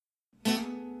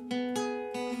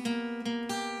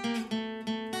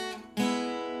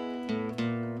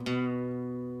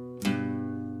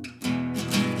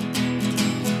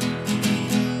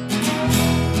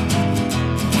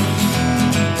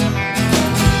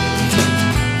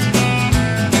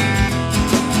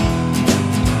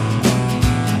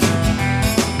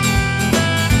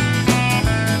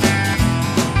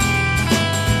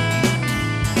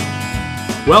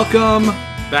Welcome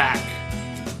back.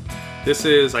 This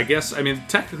is,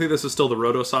 technically this is still the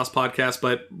Roto Sauce podcast,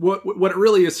 but what it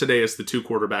really is today is the two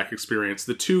quarterback experience,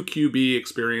 the two QB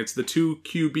experience, the two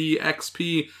QB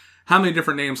XP. How many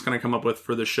different names can I come up with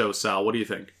for this show, Sal? What do you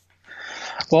think?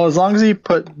 Well, as long as you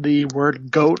put the word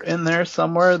GOAT in there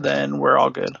somewhere, then we're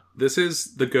all good. This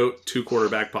is the GOAT two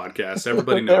quarterback podcast.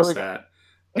 Everybody knows that.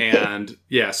 And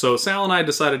yeah, so Sal and I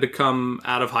decided to come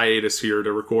out of hiatus here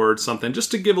to record something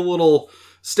just to give a little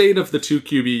state of the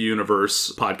 2QB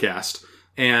universe podcast.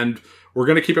 And we're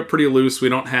going to keep it pretty loose. We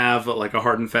don't have like a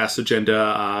hard and fast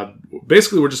agenda.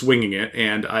 Basically, we're just winging it.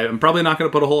 And I'm probably not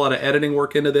going to put a whole lot of editing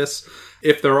work into this.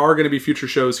 If there are going to be future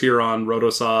shows here on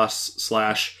RotoSauce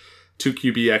 /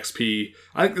 2QBXP,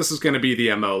 I think this is going to be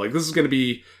the MO. Like, this is going to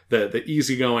be the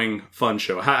easygoing, fun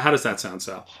show. How does that sound,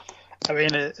 Sal? I mean,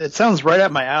 it sounds right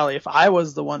up my alley. If I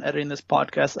was the one editing this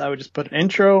podcast, I would just put an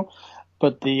intro,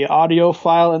 put the audio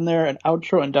file in there, an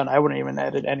outro, and done. I wouldn't even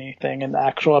edit anything in the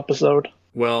actual episode.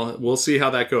 Well, we'll see how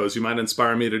that goes. You might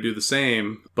inspire me to do the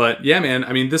same. But yeah, man,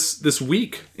 I mean, this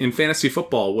week in fantasy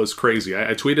football was crazy.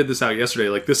 I tweeted this out yesterday.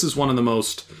 Like, this is one of the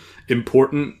most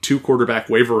important two quarterback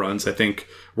waiver runs I think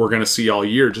we're going to see all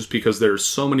year, just because there's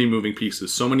so many moving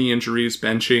pieces, so many injuries,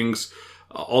 benchings,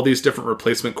 all these different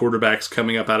replacement quarterbacks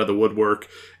coming up out of the woodwork,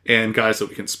 and guys that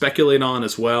we can speculate on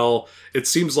as well. It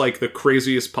seems like the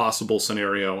craziest possible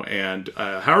scenario. And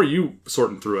how are you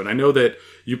sorting through it? I know that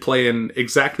you play in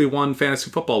exactly one fantasy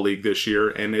football league this year,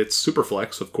 and it's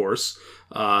Superflex, of course.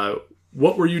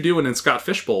 What were you doing in Scott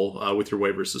Fishbowl with your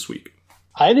waivers this week?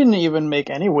 I didn't even make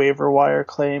any waiver wire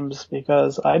claims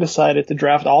because I decided to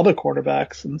draft all the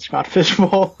quarterbacks in Scott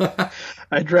Fishbowl.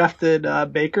 I drafted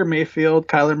Baker Mayfield,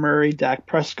 Kyler Murray, Dak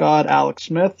Prescott, Alex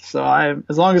Smith. So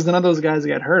as long as none of those guys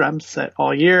get hurt, I'm set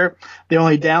all year. The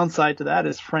only downside to that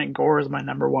is Frank Gore is my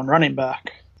number one running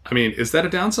back. I mean, is that a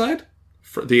downside?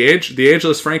 For the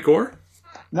ageless Frank Gore?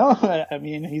 No, I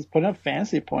mean, he's putting up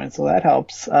fantasy points, so that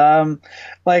helps.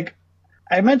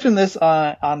 I mentioned this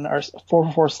on our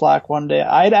 444 Slack one day.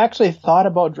 I'd actually thought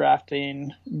about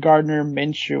drafting Gardner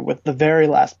Minshew with the very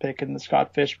last pick in the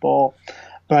Scott Fishbowl,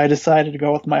 but I decided to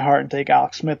go with my heart and take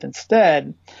Alex Smith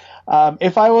instead.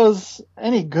 If I was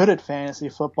any good at fantasy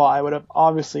football, I would have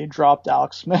obviously dropped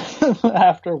Alex Smith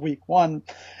after week one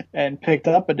and picked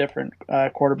up a different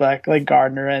quarterback like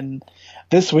Gardner. And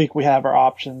this week we have our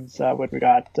options. We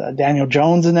got Daniel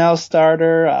Jones is now a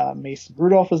starter. Mason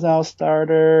Rudolph is now a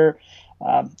starter.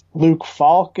 Luke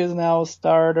Falk is now a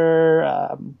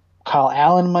starter. Kyle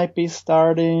Allen might be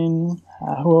starting.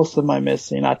 Who else am I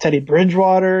missing? Teddy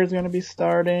Bridgewater is going to be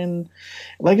starting.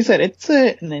 Like I said, it's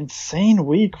an insane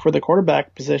week for the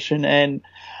quarterback position, and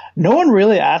no one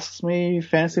really asks me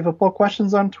fantasy football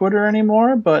questions on Twitter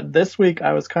anymore, but this week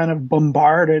I was kind of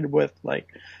bombarded with, like,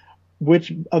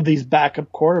 which of these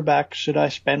backup quarterbacks should I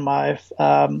spend my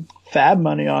fab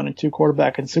money on in two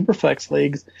quarterback and superflex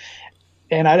leagues?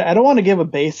 And I don't want to give a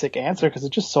basic answer because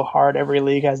it's just so hard. Every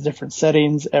league has different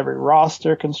settings. Every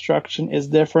roster construction is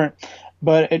different.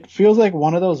 But it feels like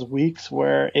one of those weeks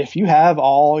where if you have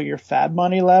all your fab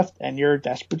money left and you're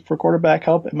desperate for quarterback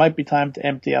help, it might be time to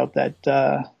empty out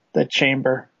that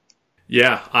chamber.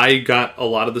 Yeah, I got a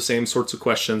lot of the same sorts of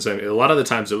questions. I mean, a lot of the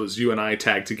times it was you and I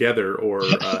tagged together, or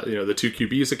the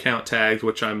 2QB's account tagged,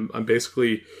 which I'm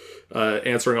basically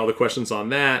answering all the questions on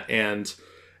that. And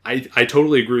I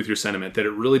totally agree with your sentiment that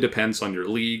it really depends on your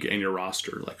league and your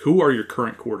roster. Like, who are your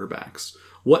current quarterbacks?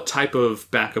 What type of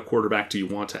backup quarterback do you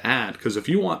want to add? Because if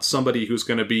you want somebody who's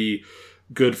going to be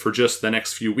good for just the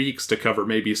next few weeks to cover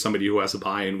maybe somebody who has a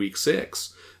bye in week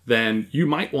 6, then you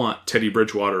might want Teddy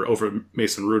Bridgewater over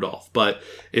Mason Rudolph. But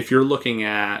if you're looking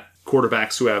at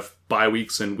quarterbacks who have bye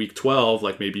weeks in week 12,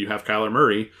 like maybe you have Kyler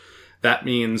Murray, that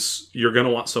means you're going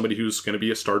to want somebody who's going to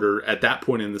be a starter at that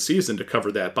point in the season to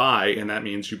cover that bye, and that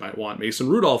means you might want Mason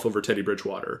Rudolph over Teddy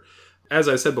Bridgewater. As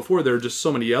I said before, there are just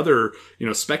so many other,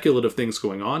 speculative things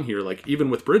going on here. Like,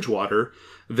 even with Bridgewater,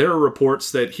 there are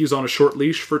reports that he's on a short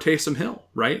leash for Taysom Hill,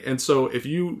 right? And so if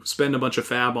you spend a bunch of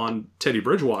fab on Teddy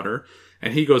Bridgewater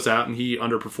and he goes out and he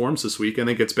underperforms this week and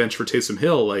then gets benched for Taysom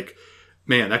Hill, like,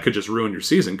 man, that could just ruin your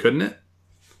season, couldn't it?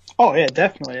 Oh, yeah,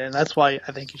 definitely. And that's why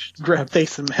I think you should grab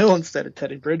Taysom Hill instead of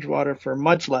Teddy Bridgewater for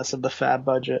much less of the fab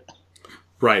budget.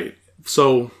 Right.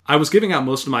 So I was giving out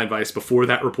most of my advice before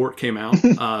that report came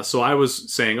out. So I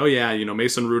was saying,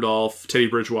 Mason Rudolph, Teddy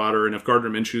Bridgewater, and if Gardner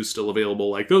Minshew's still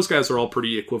available, like, those guys are all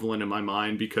pretty equivalent in my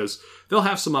mind because they'll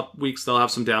have some up weeks, they'll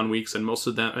have some down weeks, and most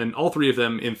of them, and all three of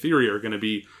them in theory are going to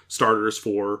be starters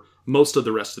for most of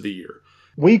the rest of the year.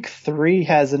 Week 3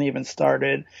 hasn't even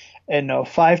started. And no,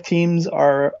 5 teams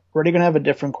are already going to have a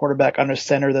different quarterback under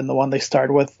center than the one they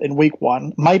started with in week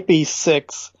 1. Might be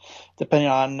 6, depending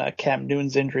on Cam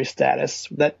Newton's injury status.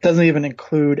 That doesn't even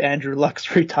include Andrew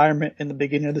Luck's retirement in the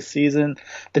beginning of the season.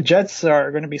 The Jets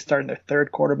are going to be starting their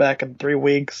 3rd quarterback in 3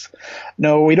 weeks.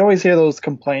 No, we'd always hear those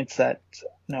complaints that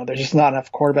there's just not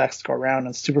enough quarterbacks to go around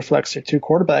in Superflex or 2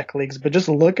 quarterback leagues. But just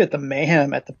look at the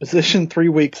mayhem at the position 3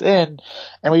 weeks in.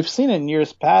 And we've seen in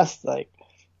years past, like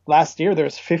last year,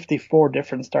 there's 54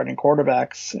 different starting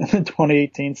quarterbacks in the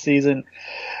 2018 season.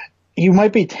 You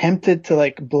might be tempted to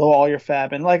like blow all your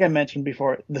fab. And like I mentioned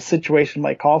before, the situation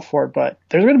might call for it, but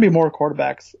there's going to be more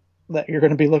quarterbacks that you're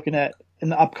going to be looking at in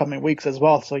the upcoming weeks as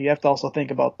well. So you have to also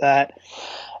think about that.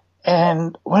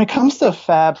 And when it comes to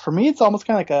fab, for me, it's almost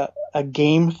kind of like a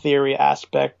game theory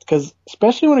aspect, because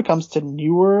especially when it comes to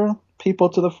newer people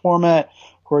to the format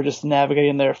who are just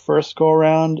navigating their first go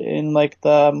around in like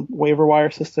the waiver wire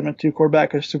system in 2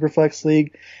 quarterback or Superflex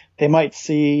league, they might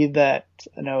see that,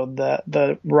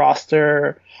 the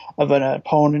roster of an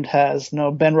opponent has,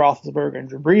 Ben Roethlisberger and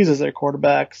Drew Brees as their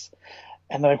quarterbacks.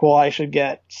 And they're like, well, I should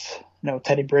get,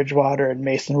 Teddy Bridgewater and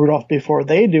Mason Rudolph before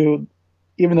they do,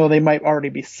 even though they might already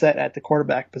be set at the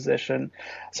quarterback position.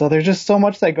 So there's just so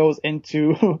much that goes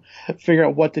into figuring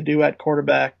out what to do at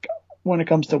quarterback when it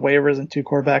comes to waivers and 2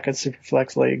 quarterback and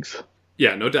Superflex leagues.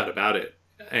 Yeah, no doubt about it.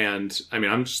 And I mean,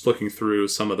 I'm just looking through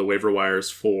some of the waiver wires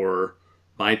for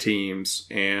my teams,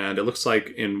 and it looks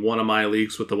like in one of my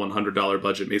leagues with the $100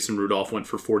 budget, Mason Rudolph went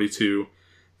for 42,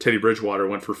 Teddy Bridgewater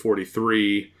went for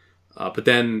 43. But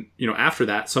then, after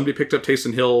that, somebody picked up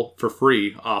Taysom Hill for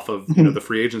free off of the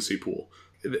free agency pool,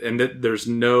 and there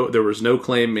was no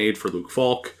claim made for Luke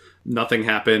Falk. Nothing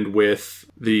happened with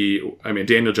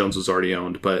Daniel Jones was already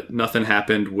owned, but nothing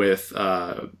happened with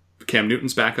Cam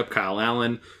Newton's backup, Kyle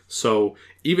Allen. So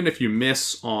even if you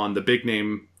miss on the big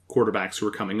name quarterbacks who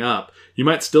are coming up, you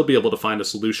might still be able to find a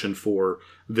solution for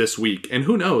this week. And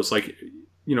who knows,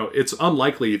 it's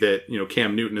unlikely that,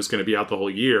 Cam Newton is going to be out the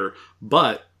whole year,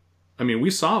 but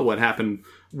we saw what happened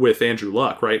with Andrew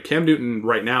Luck, right? Cam Newton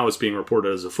right now is being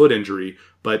reported as a foot injury,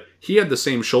 but he had the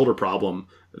same shoulder problem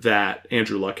that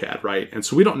Andrew Luck had, right? And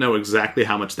so we don't know exactly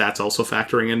how much that's also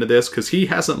factoring into this, because he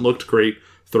hasn't looked great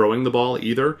throwing the ball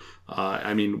either.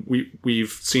 We've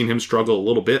seen him struggle a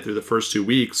little bit through the first 2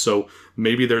 weeks, so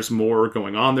maybe there's more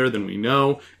going on there than we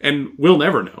know, and we'll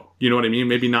never know. You know what I mean?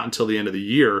 Maybe not until the end of the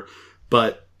year,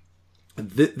 but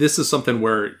this is something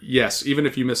where, yes, even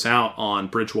if you miss out on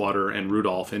Bridgewater and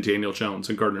Rudolph and Daniel Jones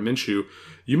and Gardner Minshew,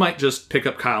 you might just pick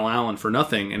up Kyle Allen for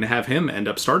nothing and have him end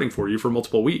up starting for you for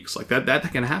multiple weeks. Like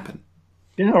that can happen.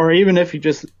 Yeah, or even if you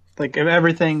just, if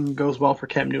everything goes well for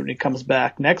Cam Newton, he comes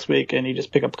back next week and you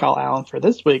just pick up Kyle Allen for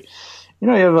this week. You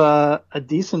have a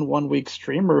decent 1-week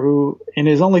streamer who, in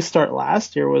his only start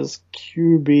last year, was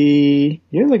QB.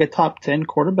 He had like a top 10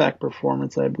 quarterback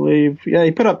performance, I believe. Yeah,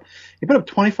 he put up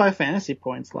 25 fantasy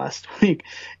points last week.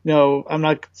 I'm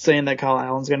not saying that Kyle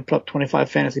Allen's going to put up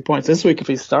 25 fantasy points this week if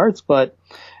he starts, but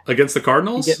against the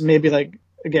Cardinals,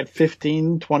 get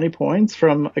 15, 20 points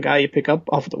from a guy you pick up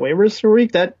off the waivers for a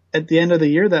week. That at the end of the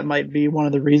year, that might be one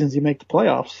of the reasons you make the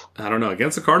playoffs. I don't know.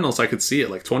 Against the Cardinals, I could see it.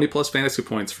 Like 20 plus fantasy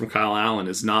points from Kyle Allen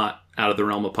is not out of the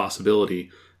realm of possibility.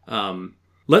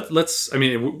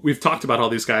 We've talked about all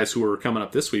these guys who are coming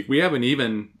up this week. We haven't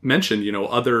even mentioned,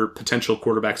 other potential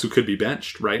quarterbacks who could be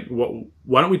benched, right?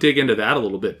 Why don't we dig into that a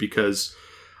little bit? Because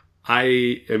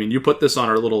you put this on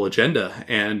our little agenda,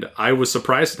 and I was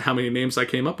surprised at how many names I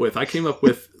came up with. I came up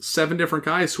with 7 different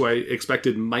guys who I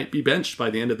expected might be benched by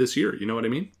the end of this year. You know what I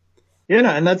mean?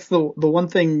 Yeah, and that's the one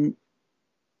thing.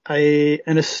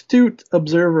 An astute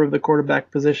observer of the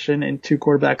quarterback position in 2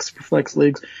 quarterback Superflex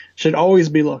leagues should always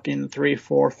be looking 3,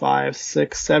 4, 5,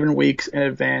 6, 7 weeks in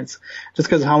advance, just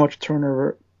because of how much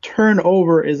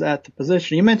turnover is at the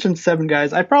position. You mentioned 7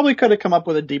 guys. I probably could have come up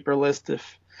with a deeper list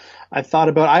if I thought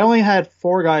about it. I only had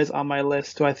 4 guys on my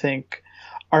list who I think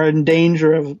are in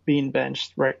danger of being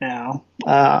benched right now.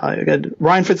 I got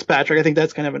Ryan Fitzpatrick. I think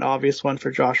that's kind of an obvious one for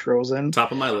Josh Rosen.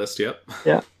 Top of my list, yep.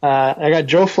 Yeah. I got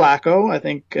Joe Flacco. I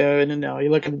think, you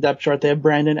look at the depth chart, they have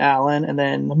Brandon Allen and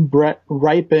then Brett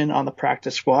Ripon on the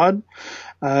practice squad.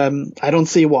 I don't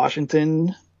see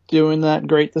Washington doing that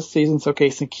great this season, so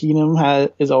Case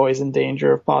Keenum is always in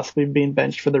danger of possibly being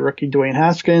benched for the rookie Dwayne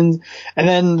Haskins. And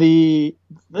then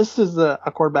this is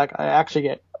a quarterback I actually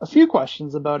get a few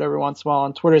questions about every once in a while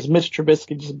on Twitter, is Mitch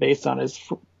Trubisky, just based on his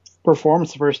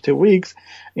performance the first 2 weeks.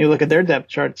 You look at their depth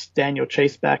charts, Daniel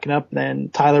Chase backing up, and then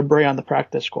Tyler Bray on the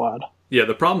practice squad. Yeah,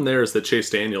 the problem there is that Chase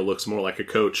Daniel looks more like a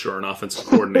coach or an offensive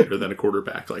coordinator than a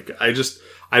quarterback.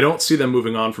 I don't see them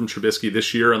moving on from Trubisky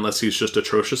this year unless he's just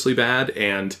atrociously bad.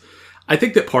 And I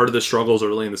think that part of the struggles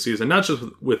early in the season, not just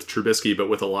with Trubisky, but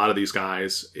with a lot of these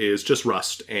guys, is just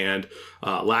rust and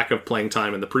lack of playing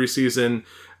time in the preseason.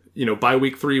 By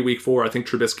week 3, week 4, I think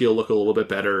Trubisky will look a little bit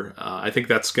better. I think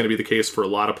that's going to be the case for a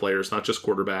lot of players, not just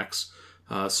quarterbacks.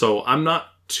 So I'm not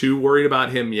too worried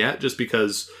about him yet, just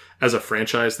because as a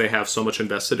franchise, they have so much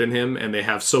invested in him and they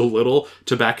have so little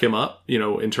to back him up,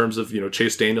 in terms of,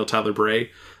 Chase Daniel, Tyler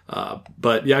Bray.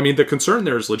 But yeah, I mean, the concern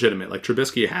there is legitimate. Like,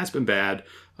 Trubisky has been bad,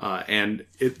 and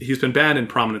he's been bad in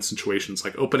prominent situations,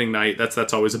 like opening night.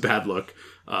 That's always a bad look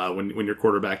when your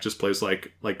quarterback just plays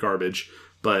like garbage.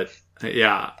 But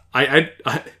yeah, I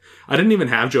didn't even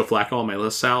have Joe Flacco on my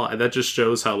list, Sal. That just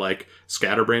shows how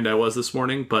scatterbrained I was this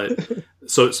morning. But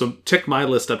so tick my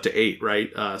list up to 8,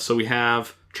 right? So we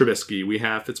have Trubisky, we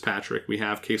have Fitzpatrick, we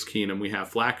have Case Keenum, we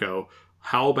have Flacco.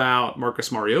 How about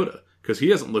Marcus Mariota? Because he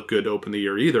hasn't looked good to open the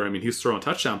year either. I mean, he's throwing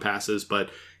touchdown passes, but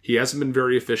he hasn't been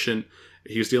very efficient.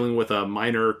 He's dealing with a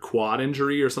minor quad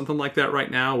injury or something like that right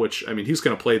now, which, I mean, he's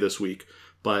going to play this week.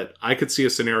 But I could see a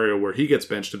scenario where he gets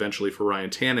benched eventually for Ryan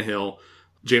Tannehill.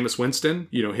 Jameis Winston,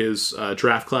 his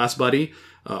draft class buddy,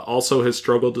 also has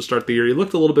struggled to start the year. He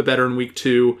looked a little bit better in week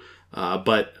 2,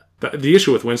 but the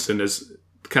issue with Winston is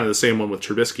kind of the same one with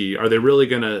Trubisky. Are they really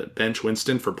going to bench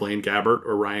Winston for Blaine Gabbert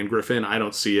or Ryan Griffin? I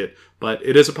don't see it, but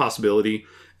it is a possibility.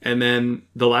 And then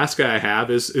the last guy I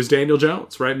have is Daniel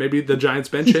Jones, right? Maybe the Giants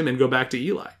bench him and go back to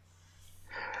Eli.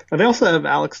 But they also have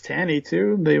Alex Tanney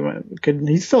too.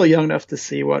 He's still young enough to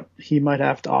see what he might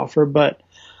have to offer. But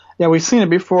yeah, we've seen it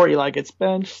before. Eli gets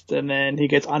benched and then he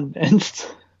gets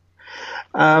unbenched.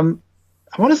 I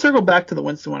want to circle back to the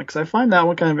Winston one because I find that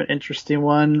one kind of an interesting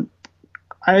one.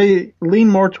 I lean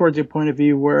more towards your point of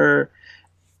view where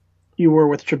you were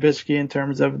with Trubisky in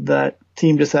terms of that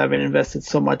team just having invested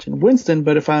so much in Winston.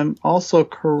 But if I'm also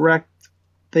correct,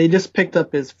 they just picked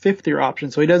up his 5th-year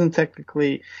option, so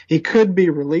he could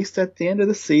be released at the end of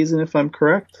the season, if I'm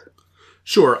correct.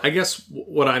 Sure. I guess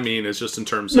what I mean is just in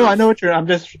terms of... No, I know what I'm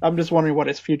just wondering what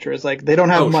his future is like. They don't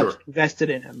have much invested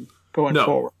in him going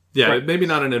forward. Yeah, right. Maybe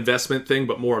not an investment thing,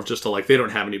 but more of just they don't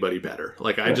have anybody better.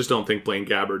 I just don't think Blaine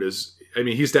Gabbert is... I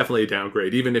mean, he's definitely a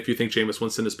downgrade. Even if you think Jameis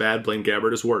Winston is bad, Blaine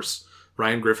Gabbert is worse.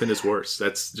 Ryan Griffin is worse.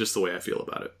 That's just the way I feel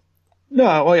about it.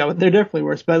 No, well, yeah, they're definitely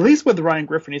worse. But at least with Ryan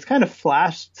Griffin, he's kind of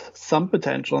flashed some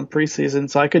potential in preseason.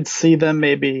 So I could see them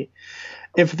maybe,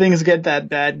 if things get that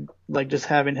bad, just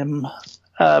having him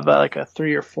a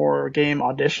 3 or 4 game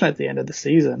audition at the end of the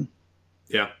season.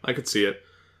 Yeah, I could see it.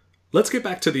 Let's get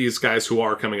back to these guys who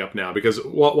are coming up now, because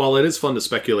while it is fun to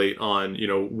speculate on,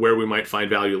 where we might find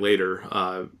value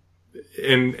later,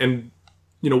 and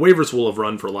waivers will have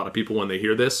run for a lot of people when they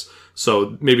hear this,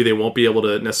 so maybe they won't be able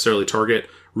to necessarily target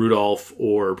Rudolph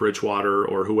or Bridgewater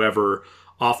or whoever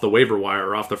off the waiver wire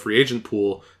or off the free agent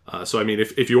pool. So, I mean,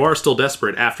 if you are still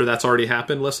desperate after that's already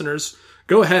happened, listeners,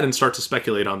 go ahead and start to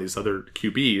speculate on these other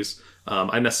QBs.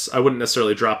 I wouldn't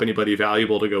necessarily drop anybody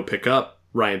valuable to go pick up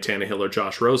Ryan Tannehill or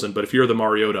Josh Rosen, but if you're the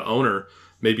Mariota owner,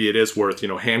 maybe it is worth,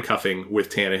 handcuffing with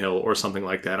Tannehill or something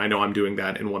like that. I know I'm doing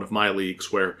that in one of my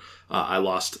leagues where I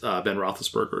lost Ben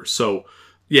Roethlisberger. So,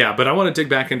 yeah, but I want to dig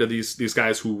back into these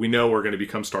guys who we know are going to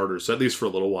become starters, at least for a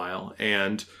little while,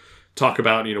 and talk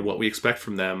about, what we expect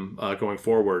from them going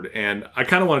forward. And I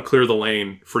kind of want to clear the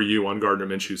lane for you on Gardner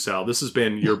Minshew, Sal. This has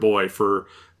been your boy for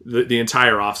the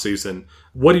entire offseason.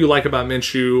 What do you like about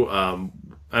Minshew?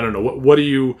 I don't know. What are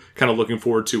you kind of looking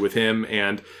forward to with him?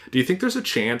 And do you think there's a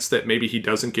chance that maybe he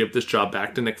doesn't give this job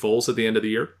back to Nick Foles at the end of the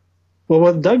year? Well,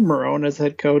 with Doug Marrone as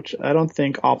head coach, I don't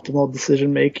think optimal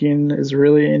decision-making is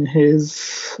really in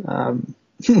his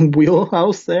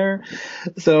wheelhouse there.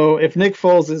 So if Nick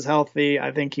Foles is healthy,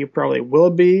 I think he probably will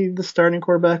be the starting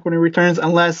quarterback when he returns,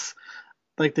 unless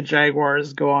the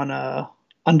Jaguars go on a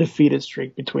undefeated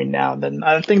streak between now and then.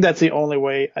 I think that's the only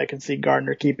way I can see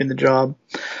Gardner keeping the job.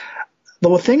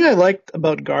 The thing I liked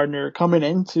about Gardner coming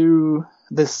into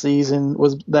this season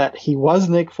was that he was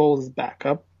Nick Foles'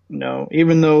 backup.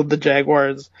 Even though the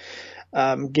Jaguars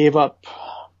gave up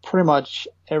pretty much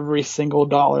every single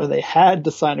dollar they had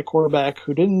to sign a quarterback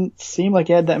who didn't seem like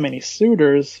he had that many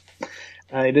suitors.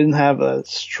 He didn't have a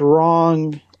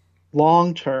strong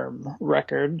long-term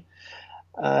record.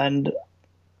 And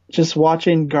just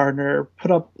watching Gardner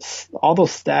put up all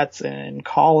those stats in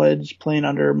college, playing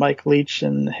under Mike Leach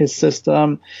and his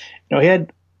system, he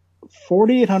had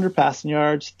 4,800 passing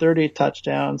yards, 38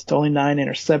 touchdowns to only 9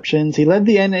 interceptions. He led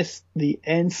the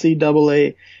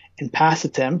NCAA in pass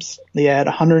attempts. He had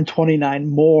 129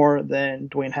 more than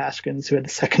Dwayne Haskins, who had the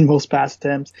second most pass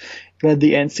attempts. He led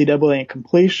the NCAA in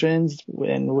completions,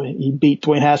 and he beat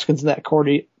Dwayne Haskins in that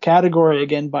category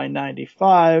again by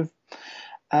 95.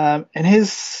 And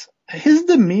his his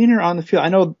demeanor on the field, I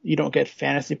know you don't get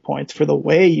fantasy points for the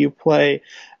way you play,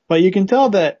 but you can tell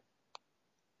that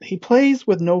he plays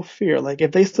with no fear. Like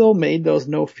if they still made those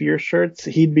no fear shirts,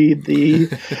 he'd be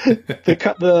the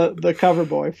cover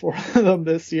boy for them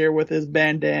this year with his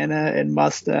bandana and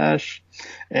mustache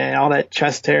and all that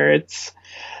chest hair. It's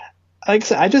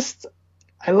like I said,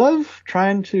 I love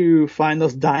trying to find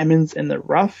those diamonds in the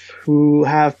rough who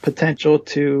have potential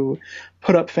to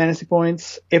put up fantasy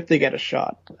points if they get a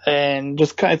shot. And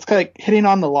it's kind of like hitting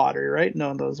on the lottery, right?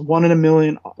 No, those 1 in a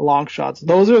million long shots.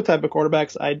 Those are the type of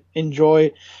quarterbacks I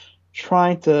enjoy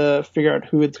trying to figure out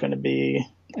who it's going to be.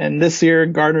 And this year,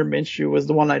 Gardner Minshew was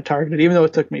the one I targeted, even though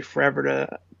it took me forever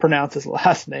to pronounce his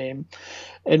last name.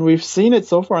 And we've seen it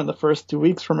so far in the first 2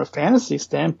 weeks from a fantasy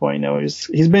standpoint. You know, he's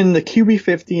been the QB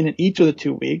 15 in each of the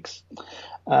 2 weeks.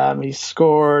 He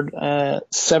scored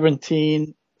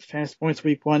 17 fantasy points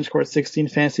week 1, scored 16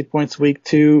 fantasy points week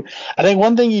 2. I think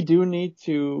one thing you do need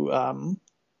to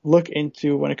look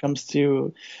into when it comes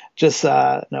to just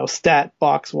stat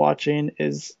box watching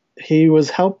is he was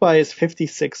helped by his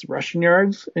 56 rushing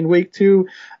yards in week 2,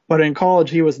 but in college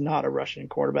he was not a rushing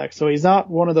quarterback. So he's not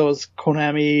one of those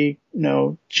Konami,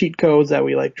 cheat codes that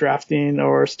we like drafting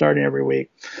or starting every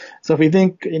week. So if you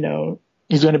think,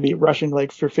 he's going to be rushing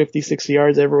like for 50, 60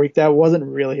 yards every week, that wasn't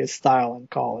really his style in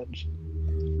college.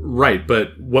 Right,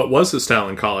 but what was his style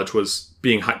in college was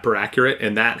being hyper accurate,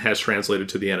 and that has translated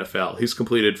to the NFL. He's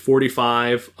completed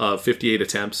 45 of 58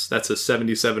 attempts. That's a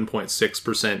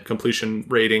 77.6% completion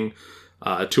rating,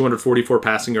 244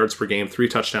 passing yards per game, 3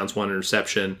 touchdowns, 1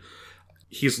 interception.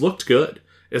 He's looked good,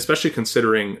 especially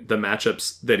considering the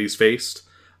matchups that he's faced.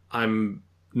 I'm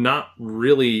not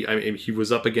really... I mean, he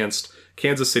was up against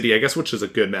Kansas City, I guess, which is a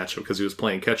good matchup because he was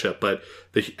playing catch-up, but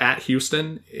at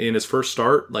Houston in his first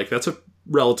start, like that's a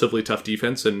relatively tough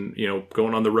defense, and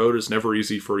going on the road is never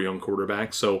easy for a young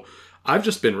quarterback. So I've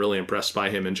just been really impressed by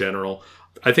him in general.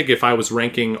 I think if I was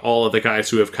ranking all of the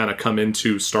guys who have kind of come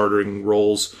into starting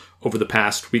roles over the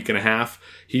past week and a half,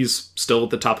 he's still at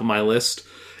the top of my list.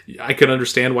 I can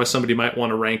understand why somebody might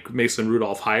want to rank Mason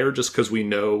Rudolph higher just because we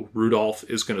know Rudolph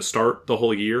is going to start the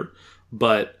whole year,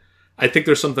 but I think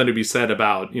there's something to be said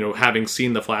about, having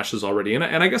seen the flashes already. And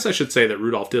I guess I should say that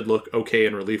Rudolph did look okay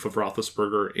in relief of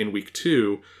Roethlisberger in week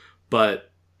 2,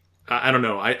 but I don't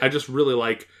know. I just really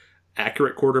like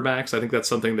accurate quarterbacks. I think that's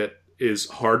something that is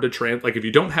hard to translate. Like if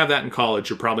you don't have that in college,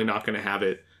 you're probably not going to have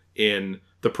it in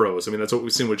the pros. I mean, that's what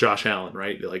we've seen with Josh Allen,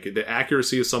 right? Like the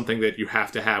accuracy is something that you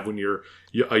have to have when you're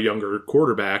a younger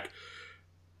quarterback.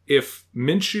 If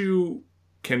Minshew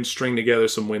can string together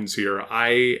some wins here,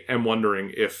 I am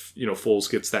wondering if, Foles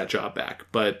gets that job back.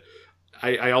 But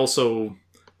I also,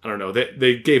 I don't know,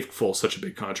 they gave Foles such a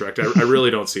big contract. I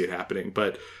really don't see it happening.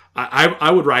 But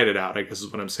I would ride it out, I guess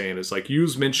is what I'm saying, is like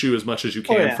use Minshew as much as you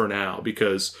can for now,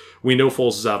 because we know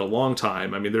Foles is out a long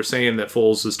time. I mean, they're saying that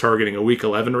Foles is targeting a week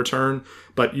 11 return,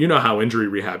 but you know how injury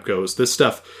rehab goes. This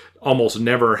stuff almost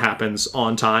never happens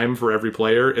on time for every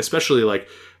player, especially like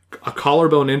a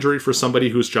collarbone injury for somebody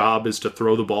whose job is to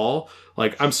throw the ball.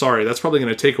 Like, I'm sorry, that's probably going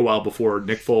to take a while before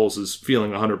Nick Foles is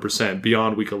feeling 100%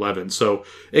 beyond week 11. So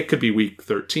it could be week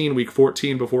 13, week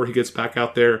 14 before he gets back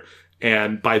out there.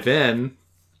 And by then,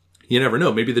 you never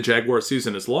know. Maybe the Jaguar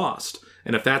season is lost.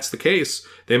 And if that's the case,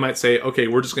 they might say, okay,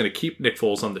 we're just going to keep Nick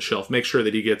Foles on the shelf, make sure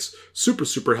that he gets super,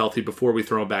 super healthy before we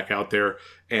throw him back out there.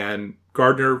 And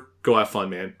Gardner, go have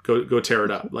fun, man. Go tear it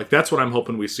up. Like, that's what I'm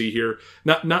hoping we see here.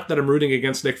 Not that I'm rooting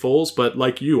against Nick Foles, but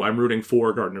like you, I'm rooting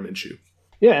for Gardner Minshew.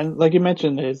 Yeah, and like you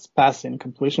mentioned, his passing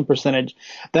completion percentage,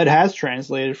 that has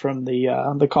translated from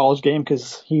the college game,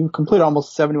 because he completed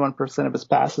almost 71% of his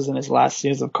passes in his last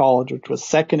season of college, which was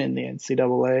second in the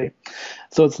NCAA.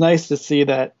 So it's nice to see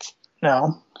that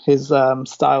his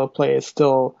style of play is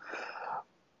still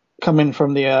coming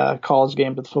from the college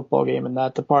game to the football game in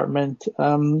that department.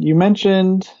 You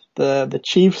mentioned the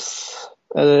Chiefs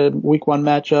week 1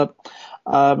 matchup.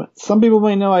 Some people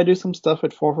may know I do some stuff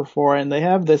at 4for4, and they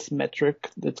have this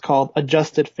metric that's called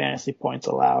adjusted fantasy points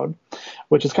allowed,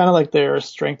 which is kind of like their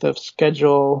strength of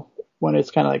schedule when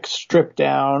it's kind of like stripped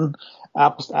down,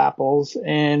 apples to apples.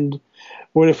 And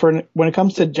when it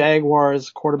comes to Jaguars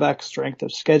quarterback strength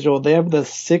of schedule, they have the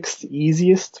 6th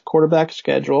easiest quarterback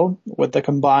schedule with a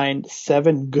combined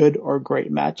 7 good or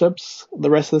great matchups the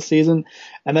rest of the season.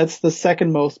 And that's the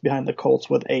second most behind the Colts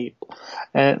with 8.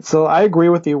 And so I agree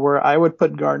with you where I would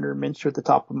put Gardner Minshew at the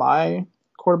top of my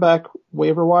quarterback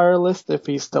waiver wire list if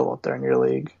he's still out there in your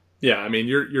league. Yeah, I mean,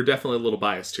 you're definitely a little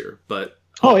biased here, but...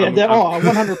 I'm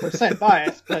 100%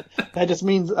 biased, but that just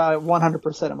means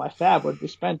 100% of my fab would be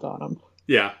spent on him.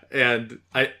 Yeah, and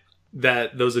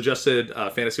that those adjusted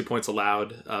fantasy points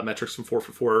allowed metrics from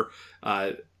 4for4,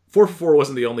 4for4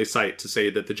 wasn't the only site to say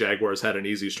that the Jaguars had an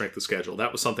easy strength of schedule.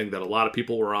 That was something that a lot of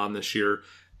people were on this year.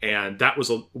 And that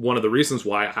was one of the reasons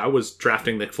why I was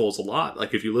drafting Nick Foles a lot.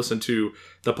 Like, if you listen to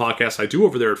the podcast I do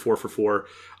over there at 4for4,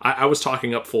 I was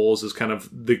talking up Foles as kind of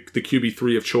the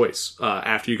QB3 of choice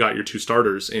after you got your 2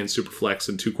 starters in Superflex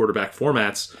and 2 quarterback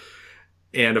formats.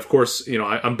 And of course,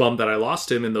 I'm bummed that I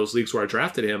lost him in those leagues where I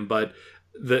drafted him, but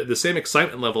the same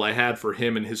excitement level I had for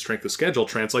him and his strength of schedule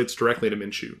translates directly to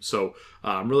Minshew. So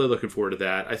I'm really looking forward to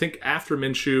that. I think after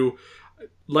Minshew,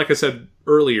 like I said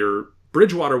earlier,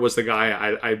 Bridgewater was the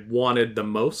guy I wanted the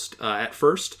most at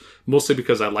first, mostly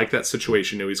because I like that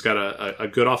situation. He's got a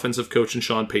good offensive coach in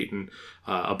Sean Payton,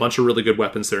 a bunch of really good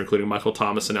weapons there, including Michael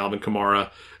Thomas and Alvin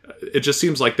Kamara. It just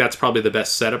seems like that's probably the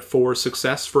best setup for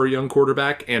success for a young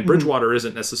quarterback. And Bridgewater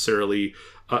isn't necessarily,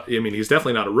 he's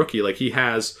definitely not a rookie. Like, he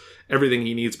has everything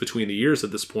he needs between the years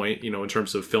at this point, in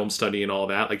terms of film study and all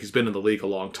that. Like, he's been in the league a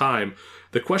long time.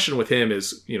 The question with him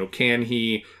is, can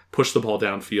he push the ball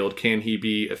downfield? Can he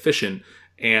be efficient?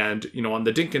 And, on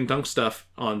the dink and dunk stuff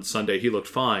on Sunday, he looked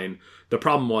fine. The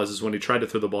problem was when he tried to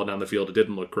throw the ball down the field, it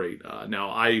didn't look great. Now,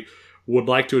 I would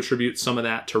like to attribute some of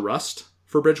that to rust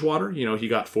for Bridgewater. He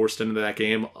got forced into that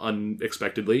game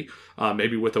unexpectedly.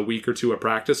 Maybe with a week or 2 of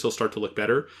practice, he'll start to look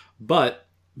better. But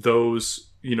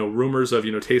those, rumors of,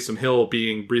 Taysom Hill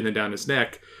breathing down his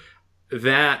neck,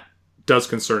 that does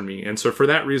concern me. And so for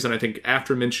that reason, I think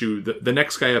after Minshew, the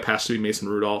next guy up has to be Mason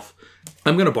Rudolph.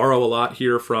 I'm going to borrow a lot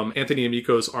here from Anthony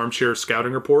Amico's armchair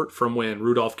scouting report from when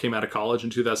Rudolph came out of college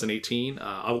in 2018.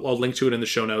 I'll link to it in the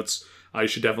show notes. You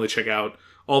should definitely check out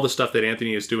all the stuff that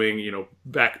Anthony is doing,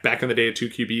 back in the day at 2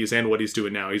 QBs and what he's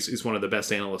doing now. He's one of the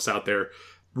best analysts out there.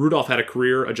 Rudolph had a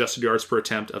career adjusted yards per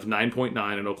attempt of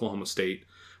 9.9 in Oklahoma State.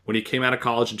 When he came out of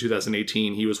college in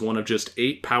 2018, he was one of just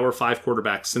 8 Power 5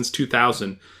 quarterbacks since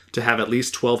 2000 to have at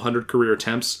least 1,200 career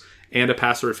attempts and a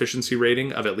passer efficiency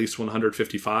rating of at least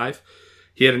 155.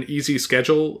 He had an easy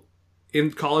schedule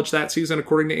in college that season,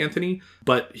 according to Anthony,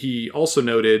 but he also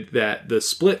noted that the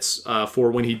splits for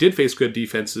when he did face good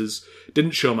defenses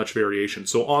didn't show much variation.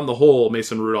 So on the whole,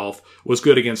 Mason Rudolph was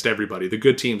good against everybody, the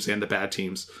good teams and the bad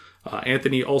teams.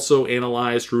 Anthony also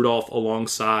analyzed Rudolph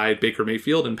alongside Baker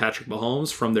Mayfield and Patrick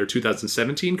Mahomes from their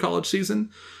 2017 college season,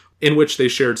 in which they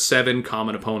shared 7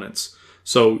 common opponents.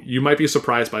 So you might be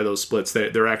surprised by those splits.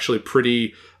 They're actually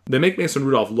they make Mason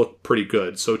Rudolph look pretty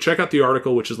good. So check out the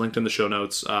article, which is linked in the show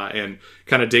notes, and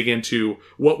kind of dig into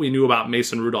what we knew about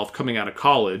Mason Rudolph coming out of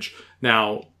college.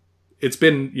 Now, it's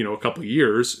been, a couple of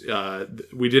years.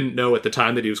 We didn't know at the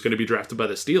time that he was going to be drafted by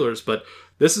the Steelers, but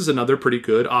this is another pretty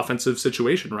good offensive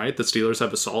situation, right? The Steelers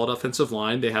have a solid offensive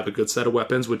line. They have a good set of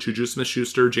weapons with Juju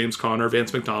Smith-Schuster, James Conner,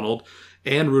 Vance McDonald,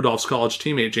 and Rudolph's college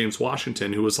teammate, James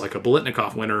Washington, who was like a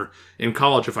Biletnikoff winner in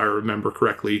college, if I remember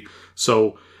correctly.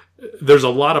 So there's a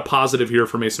lot of positive here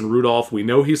for Mason Rudolph. We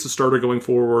know he's the starter going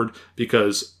forward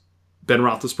because Ben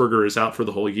Roethlisberger is out for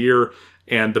the whole year.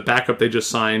 And the backup they just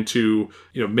signed to,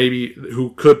 maybe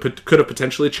who could have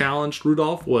potentially challenged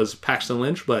Rudolph was Paxton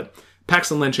Lynch, but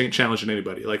Paxton Lynch ain't challenging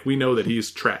anybody. Like, we know that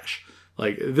he's trash.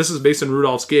 Like, this is Mason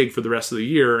Rudolph's gig for the rest of the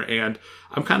year, and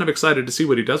I'm kind of excited to see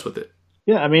what he does with it.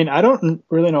 Yeah, I don't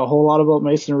really know a whole lot about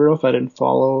Mason Rudolph. I didn't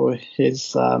follow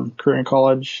his career in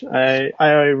college. I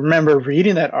remember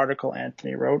reading that article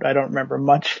Anthony wrote. I don't remember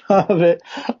much of it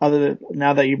other than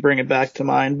now that you bring it back to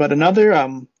mind. But another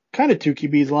kind of 2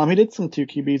 QBs. He did some 2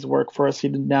 QBs work for us. He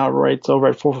now writes over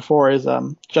at 4for4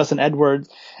 is Justin Edwards,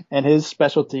 and his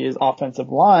specialty is offensive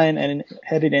line. And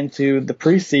headed into the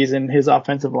preseason, his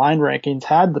offensive line rankings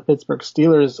had the Pittsburgh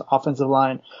Steelers offensive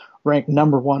line ranked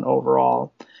number 1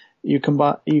 overall. You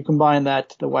combine that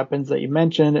to the weapons that you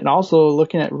mentioned, and also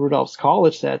looking at Rudolph's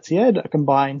college stats, he had a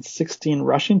combined 16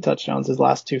 rushing touchdowns his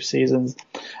last 2 seasons,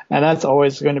 and that's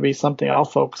always going to be something I'll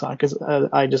focus on because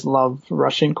I just love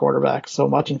rushing quarterbacks so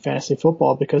much in fantasy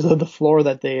football because of the floor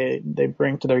that they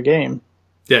bring to their game.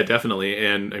 Yeah, definitely.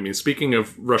 And speaking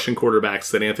of rushing quarterbacks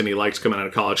that Anthony liked coming out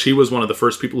of college, he was one of the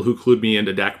first people who clued me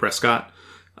into Dak Prescott.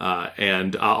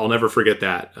 And I'll never forget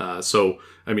that.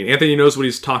 Anthony knows what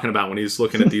he's talking about when he's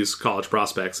looking at these college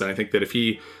prospects. And I think that if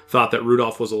he thought that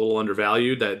Rudolph was a little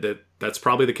undervalued, that's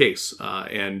probably the case.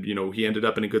 And he ended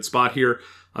up in a good spot here.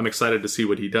 I'm excited to see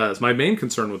what he does. My main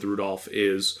concern with Rudolph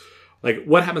is, like,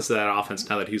 what happens to that offense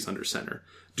now that he's under center?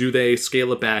 Do they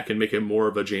scale it back and make it more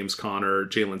of a James Conner,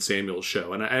 Jalen Samuels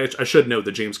show? And I should note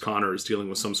that James Conner is dealing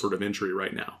with some sort of injury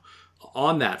right now.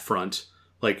 On that front,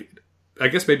 like, I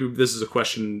guess maybe this is a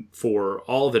question for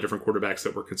all the different quarterbacks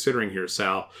that we're considering here,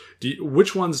 Sal.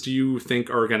 Which ones do you think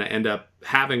are going to end up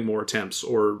having more attempts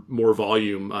or more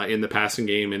volume in the passing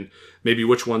game? And maybe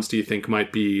which ones do you think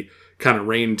might be kind of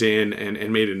reined in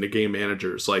and made into game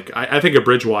managers? Like, I think of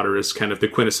Bridgewater as kind of the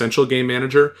quintessential game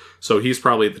manager. So he's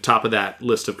probably at the top of that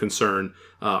list of concern.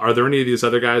 Are there any of these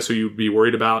other guys who you'd be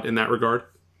worried about in that regard?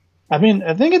 I mean,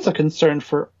 I think it's a concern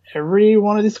for every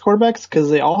one of these quarterbacks because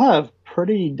they all have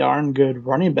pretty darn good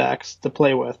running backs to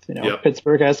play with. Yep.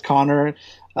 Pittsburgh has Connor,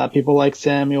 people like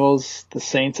Samuels, the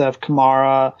Saints have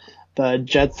Kamara, the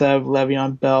Jets have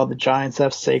Le'Veon Bell, the Giants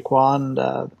have Saquon,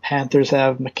 the Panthers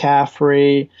have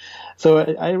McCaffrey. So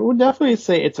I would definitely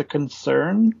say it's a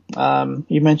concern.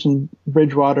 You mentioned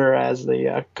Bridgewater as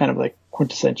the kind of like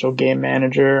quintessential game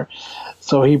manager.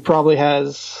 So he probably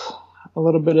has a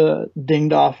little bit of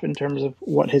dinged off in terms of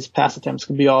what his pass attempts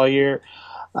could be all year.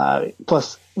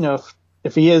 Plus,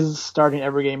 if he is starting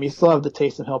every game, you still have the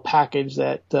Taysom Hill package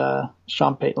that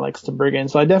Sean Payton likes to bring in.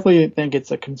 So I definitely think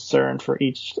it's a concern for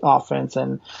each offense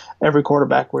and every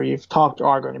quarterback where you've talked or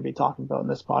are going to be talking about in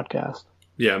this podcast.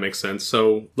 Yeah, makes sense.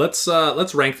 So let's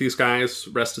rank these guys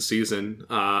rest of season.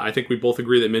 I think we both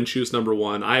agree that Minshew's number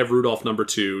 1. I have Rudolph number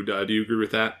 2. Do you agree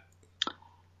with that?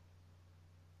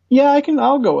 Yeah,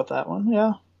 I'll go with that one.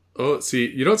 Yeah. Oh, see,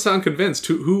 you don't sound convinced.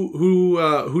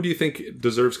 Who do you think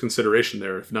deserves consideration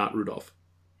there, if not Rudolph?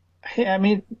 I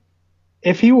mean,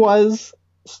 if he was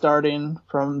starting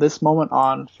from this moment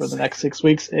on for the next 6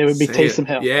 weeks, it would be Taysom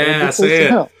Hill. Yeah,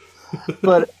 say it.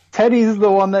 But Teddy's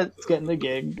the one that's getting the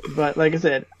gig. But like I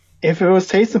said, if it was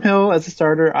Taysom Hill as a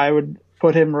starter, I would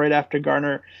put him right after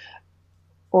Gardner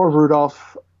or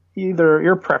Rudolph. Either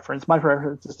your preference. My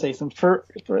preference is Taysom. For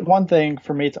one thing,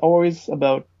 for me, it's always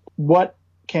about what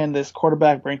can this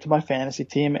quarterback bring to my fantasy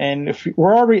team. And if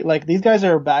we're already like these guys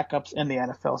are backups in the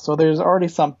NFL, so there's already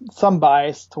some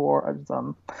bias towards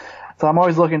them. So I'm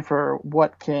always looking for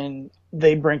what can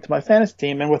they bring to my fantasy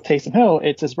team. And with Taysom Hill,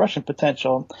 it's his rushing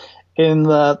potential. In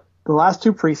the last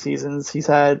 2 preseasons, he's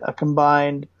had a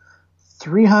combined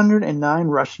 309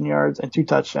 rushing yards and 2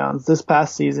 touchdowns. This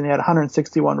past season, he had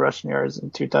 161 rushing yards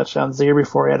and 2 touchdowns. The year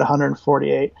before, he had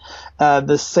 148.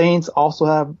 The Saints also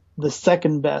have the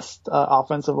second best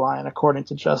offensive line, according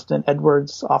to Justin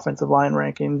Edwards' offensive line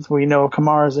rankings. We know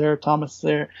Kamara's there, Thomas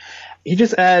there. You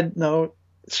just add,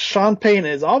 Sean Payton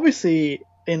is obviously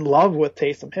in love with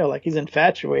Taysom Hill. Like, he's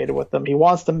infatuated with him. He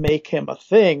wants to make him a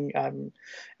thing.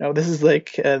 This is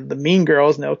like the Mean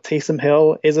Girls. Taysom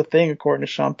Hill is a thing according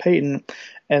to Sean Payton.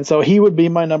 And so he would be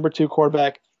my number 2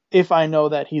 quarterback if I know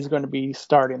that he's going to be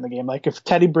starting the game. Like if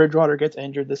Teddy Bridgewater gets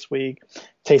injured this week,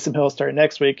 Taysom Hill starting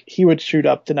next week, he would shoot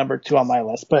up to number 2 on my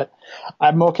list. But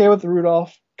I'm okay with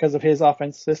Rudolph because of his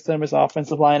offensive system, his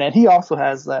offensive line, and he also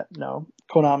has that,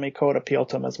 Konami code appeal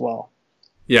to him as well.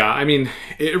 Yeah, I mean,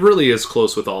 it really is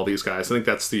close with all these guys. I think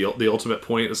that's the ultimate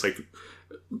point. It's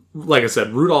like I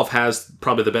said, Rudolph has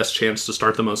probably the best chance to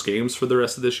start the most games for the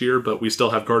rest of this year, but we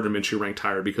still have Gardner Minshew ranked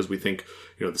higher because we think,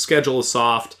 the schedule is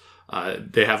soft.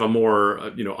 They have a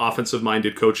more,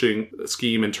 offensive-minded coaching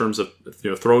scheme in terms of,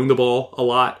 throwing the ball a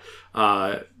lot.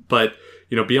 But,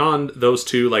 beyond those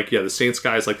two, the Saints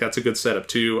guys, that's a good setup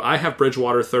too. I have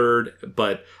Bridgewater 3rd,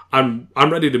 but I'm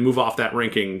ready to move off that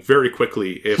ranking very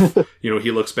quickly if,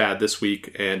 he looks bad this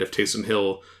week and if Taysom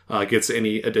Hill gets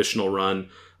any additional run.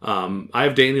 I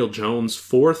have Daniel Jones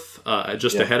 4th,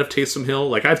 ahead of Taysom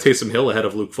Hill. I have Taysom Hill ahead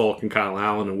of Luke Falk and Kyle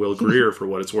Allen and Will Grier for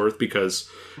what it's worth because,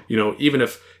 even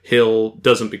if Hill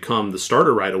doesn't become the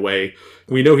starter right away,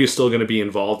 we know he's still going to be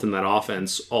involved in that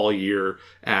offense all year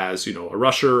as, a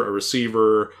rusher, a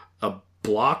receiver, a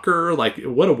blocker.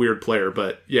 What a weird player.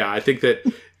 But yeah, I think that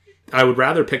I would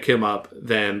rather pick him up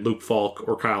than Luke Falk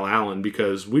or Kyle Allen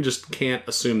because we just can't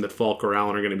assume that Falk or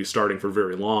Allen are going to be starting for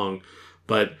very long.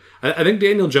 But I think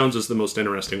Daniel Jones is the most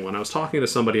interesting one. I was talking to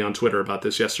somebody on Twitter about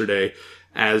this yesterday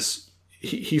as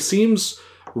he seems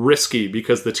risky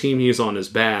because the team he's on is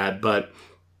bad, but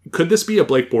could this be a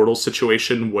Blake Bortles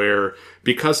situation where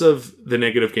because of the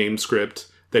negative game script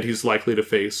that he's likely to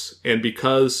face and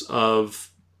because of,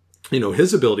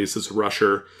 his abilities as a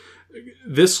rusher,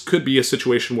 this could be a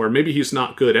situation where maybe he's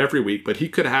not good every week, but he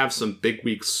could have some big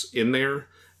weeks in there.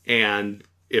 And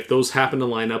if those happen to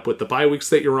line up with the bye weeks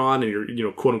that you're on and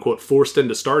you're, quote unquote, forced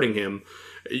into starting him,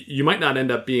 you might not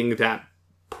end up being that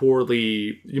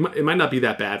poorly. It might not be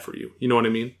that bad for you. You know what I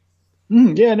mean?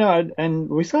 Yeah, no. And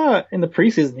we saw in the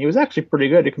preseason, he was actually pretty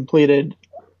good. He completed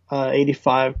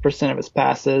 85% of his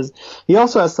passes. He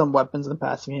also has some weapons in the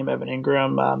passing game. Evan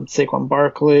Ingram, Saquon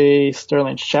Barkley,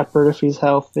 Sterling Shepard, if he's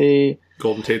healthy.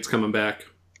 Golden Tate's coming back.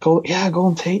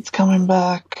 Golden Tate's coming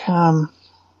back.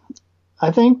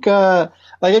 I think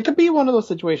it could be one of those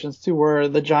situations too where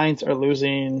the Giants are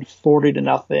losing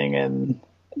 40-0 and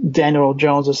Daniel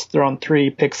Jones has thrown 3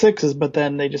 pick sixes, but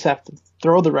then they just have to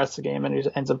throw the rest of the game and he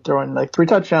just ends up throwing like 3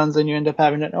 touchdowns and you end up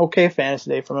having an okay fantasy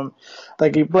day from him.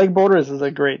 Like Blake Bortles is a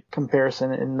great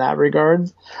comparison in that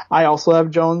regard. I also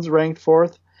have Jones ranked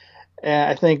 4th.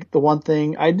 And I think the one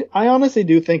thing I honestly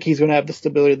do think he's going to have the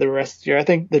stability the rest of the year. I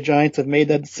think the Giants have made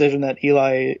that decision that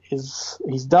Eli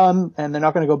he's done, and they're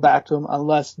not going to go back to him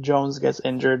unless Jones gets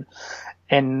injured,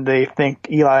 and they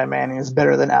think Eli Manning is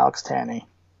better than Alex Tanney.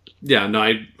 Yeah, no,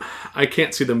 I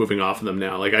can't see them moving off of them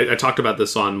now. Like I talked about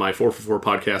this on my 4for4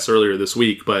 podcast earlier this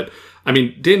week, but I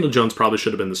mean, Daniel Jones probably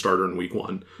should have been the starter in week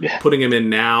 1. Yeah. Putting him in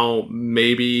now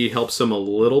maybe helps him a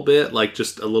little bit, like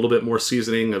just a little bit more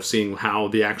seasoning of seeing how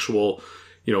the actual,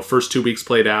 first 2 weeks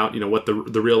played out, what the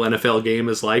real NFL game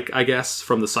is like, I guess,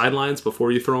 from the sidelines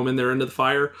before you throw him in there into the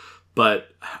fire. But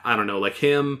I don't know, like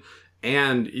him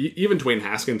and even Dwayne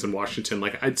Haskins in Washington,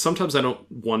 like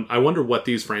I wonder what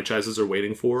these franchises are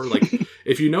waiting for. Like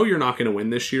if you're not going to win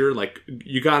this year, like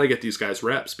you got to get these guys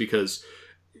reps because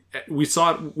we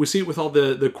see it with all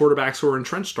the quarterbacks who are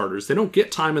entrenched starters. They don't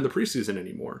get time in the preseason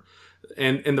anymore.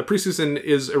 And the preseason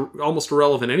is almost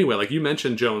irrelevant anyway. Like you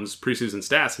mentioned Jones' preseason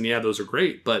stats, and yeah, those are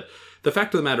great. But the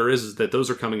fact of the matter is that those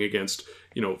are coming against,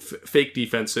 fake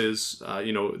defenses,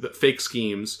 the fake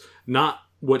schemes, not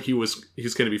what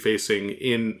he's going to be facing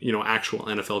in, actual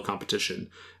NFL competition.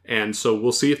 And so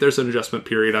we'll see if there's an adjustment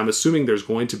period. I'm assuming there's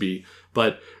going to be,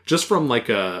 but just from like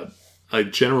a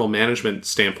general management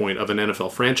standpoint of an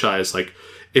NFL franchise, like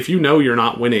if you're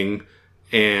not winning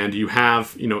and you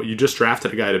have, you just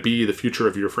drafted a guy to be the future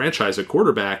of your franchise at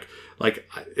quarterback, like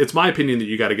it's my opinion that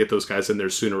you got to get those guys in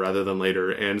there sooner rather than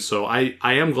later. And so I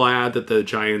am glad that the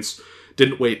Giants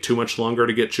didn't wait too much longer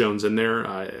to get Jones in there.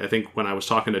 I think when I was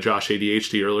talking to Josh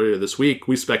ADHD earlier this week,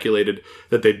 we speculated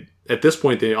that at this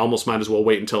point, they almost might as well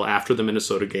wait until after the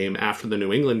Minnesota game, after the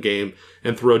New England game,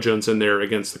 and throw Jones in there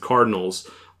against the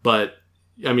Cardinals. But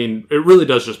I mean, it really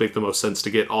does just make the most sense to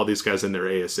get all these guys in there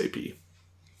ASAP.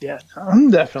 Yeah,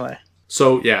 definitely.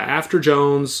 So, yeah, after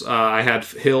Jones, I had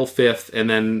Hill 5th, and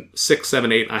then 6,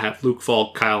 7, 8, I have Luke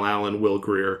Falk, Kyle Allen, Will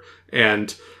Grier.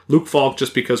 And Luke Falk,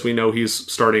 just because we know he's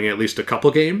starting at least a couple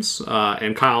games,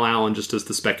 and Kyle Allen just as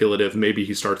the speculative, maybe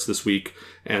he starts this week.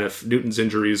 And if Newton's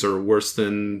injuries are worse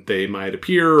than they might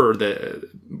appear, or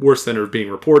worse than are being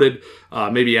reported,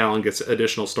 maybe Allen gets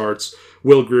additional starts.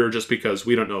 Will Grier, just because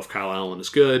we don't know if Kyle Allen is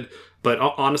good. But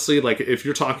honestly, like if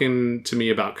you're talking to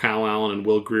me about Kyle Allen and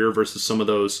Will Grier versus some of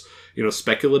those,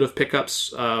 speculative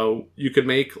pickups you could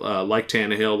make, like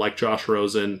Tannehill, like Josh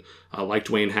Rosen, like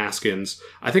Dwayne Haskins,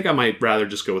 I think I might rather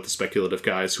just go with the speculative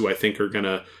guys who I think are going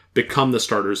to become the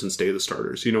starters and stay the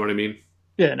starters. You know what I mean?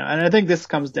 Yeah, no, and I think this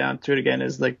comes down to it again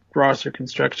is like roster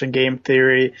construction, game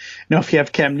theory. If you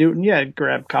have Cam Newton,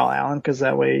 grab Kyle Allen because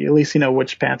that way at least you know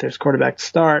which Panthers quarterback to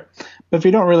start. But if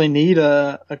you don't really need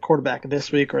a quarterback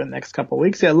this week or the next couple of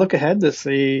weeks, look ahead to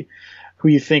see who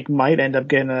you think might end up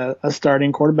getting a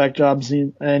starting quarterback job,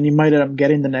 and you might end up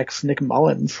getting the next Nick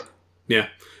Mullins. Yeah.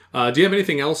 Do you have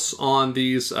anything else on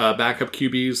these backup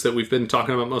QBs that we've been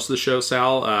talking about most of the show,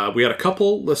 Sal? We had a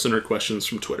couple listener questions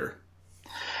from Twitter.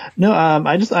 No,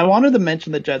 I wanted to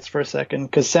mention the Jets for a second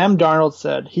because Sam Darnold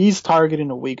said he's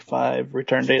targeting a Week 5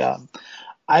 return date.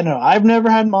 I don't know. I've never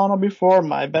had mono before.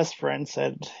 My best friend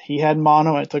said he had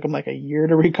mono and it took him like a year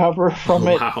to recover from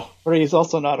it. Wow. But he's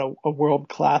also not a world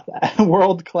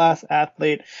class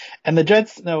athlete. And the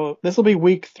Jets, this will be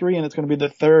Week 3 and it's going to be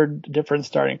the third different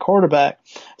starting quarterback.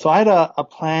 So I had a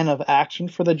plan of action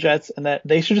for the Jets and that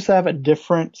they should just have a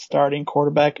different starting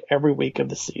quarterback every week of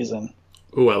the season.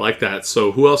 Ooh, I like that.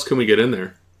 So who else can we get in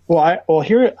there? Well,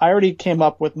 here I already came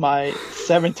up with my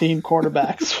 17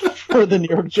 quarterbacks for the New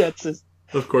York Jets'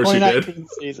 Of course you did. 2019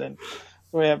 season.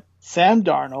 So we have Sam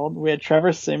Darnold, we had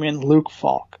Trevor Siemian, Luke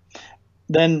Falk.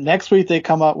 Then next week they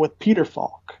come up with Peter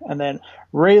Falk, and then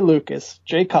Ray Lucas,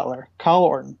 Jay Cutler, Kyle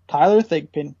Orton, Tyler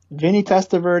Thigpen, Vinny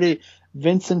Testaverde,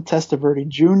 Vincent Testaverde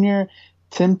Jr.,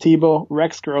 Tim Tebow,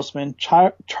 Rex Grossman,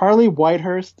 Charlie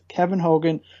Whitehurst, Kevin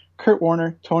Hogan, Kurt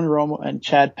Warner, Tony Romo, and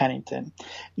Chad Pennington.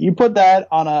 You put that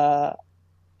on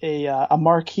a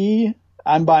marquee,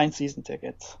 I'm buying season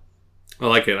tickets. I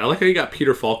like it. I like how you got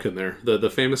Peter Falk in there, the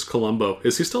famous Columbo.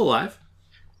 Is he still alive?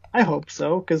 I hope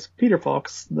so, because Peter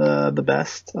Falk's the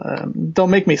best. Don't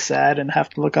make me sad and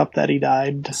have to look up that he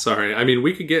died. Sorry. I mean,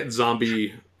 we could get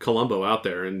zombie Columbo out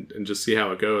there and just see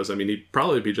how it goes. I mean, he'd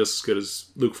probably be just as good as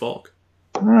Luke Falk.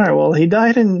 All right, well, he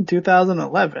died in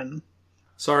 2011.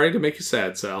 Sorry to make you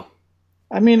sad, Sal.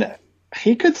 I mean,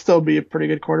 he could still be a pretty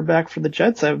good quarterback for the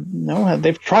Jets.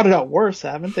 They've trotted out worse,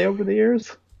 haven't they, over the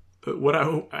years?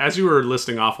 As you were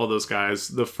listing off all those guys,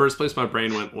 the first place my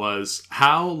brain went was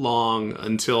how long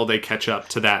until they catch up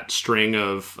to that string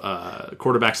of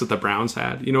quarterbacks that the Browns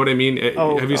had? You know what I mean?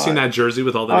 Have you seen that jersey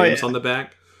with all the names on the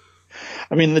back?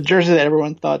 I mean, the jersey that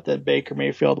everyone thought that Baker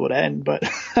Mayfield would end, but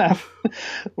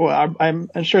well, I'm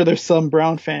sure there's some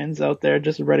Brown fans out there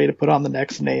just ready to put on the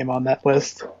next name on that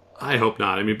list. I hope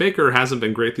not. I mean, Baker hasn't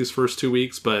been great these first 2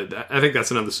 weeks, but I think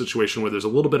that's another situation where there's a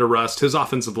little bit of rust. His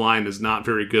offensive line is not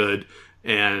very good,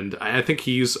 and I think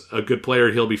he's a good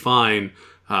player. He'll be fine.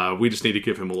 We just need to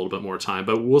give him a little bit more time,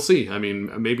 but we'll see. I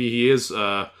mean, maybe he is,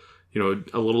 a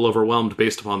little overwhelmed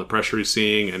based upon the pressure he's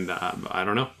seeing, and I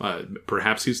don't know.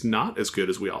 Perhaps he's not as good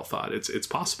as we all thought. It's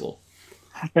possible.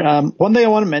 One thing I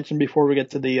want to mention before we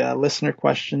get to the listener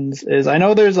questions is I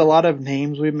know there's a lot of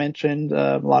names we mentioned,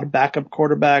 a lot of backup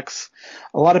quarterbacks.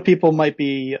 A lot of people might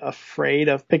be afraid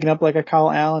of picking up like a Kyle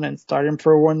Allen and starting him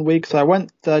for 1 week. So I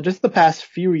went just the past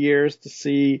few years to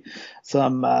see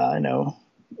some,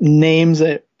 names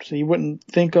that you wouldn't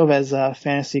think of as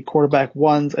fantasy quarterback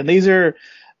ones. And these are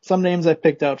some names I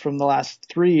picked out from the last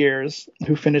 3 years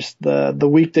who finished the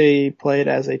week they played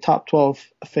as a top 12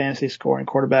 fantasy scoring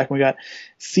quarterback. We got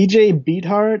CJ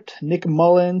Beathard, Nick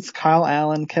Mullins, Kyle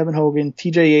Allen, Kevin Hogan,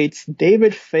 TJ Yates,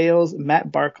 David Fales,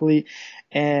 Matt Barkley,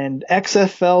 and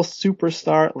XFL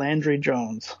superstar Landry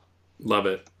Jones. Love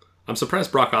it. I'm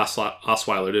surprised Brock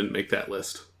Osweiler didn't make that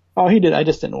list. Oh, he did. I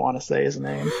just didn't want to say his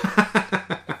name.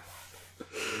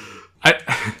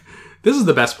 This is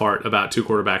the best part about two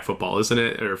quarterback football, isn't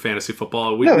it? Or fantasy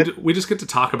football. We just get to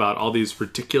talk about all these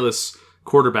ridiculous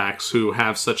quarterbacks who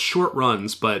have such short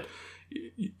runs, but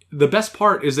the best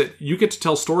part is that you get to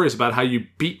tell stories about how you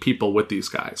beat people with these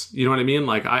guys. You know what I mean?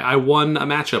 Like I won a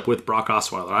matchup with Brock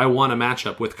Osweiler. I won a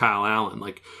matchup with Kyle Allen.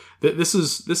 Like this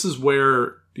is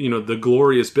where, the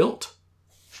glory is built.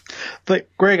 But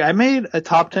Greg, I made a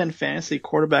top 10 fantasy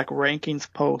quarterback rankings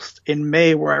post in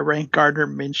May where I ranked Gardner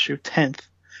Minshew 10th.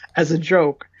 As a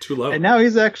joke. Too low. And now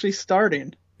he's actually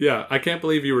starting. Yeah, I can't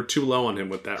believe you were too low on him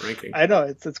with that ranking. I know,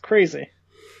 it's crazy.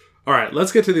 All right,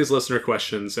 let's get to these listener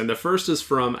questions. And the first is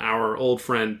from our old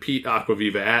friend Pete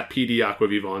Aquaviva, at PD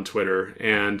Aquaviva on Twitter.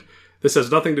 And this has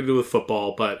nothing to do with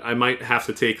football, but I might have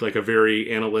to take like a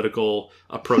very analytical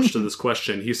approach to this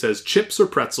question. He says, chips or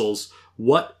pretzels,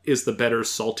 what is the better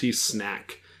salty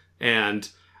snack? And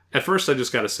at first I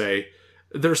just got to say,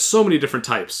 there's so many different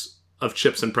types of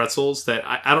chips and pretzels that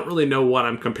I don't really know what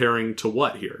I'm comparing to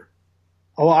what here.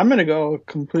 Oh, I'm going to go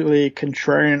completely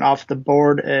contrarian off the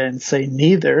board and say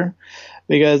neither,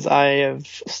 because I have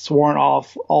sworn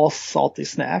off all salty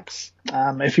snacks.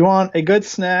 If you want a good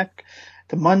snack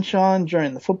to munch on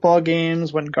during the football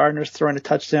games when Gardner's throwing a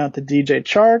touchdown to DJ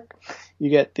Chark,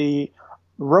 you get the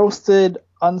roasted,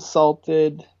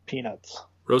 unsalted peanuts.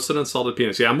 Roasted unsalted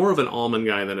peanuts. Yeah, I'm more of an almond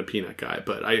guy than a peanut guy,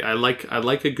 but I like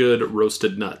a good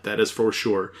roasted nut. That is for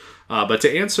sure. But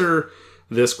to answer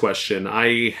this question,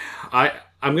 I'm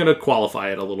going to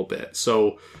qualify it a little bit.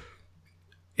 So,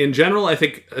 in general, I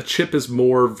think a chip is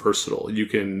more versatile. You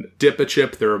can dip a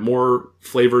chip. There are more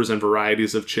flavors and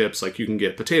varieties of chips. Like you can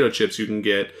get potato chips, you can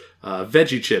get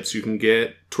veggie chips, you can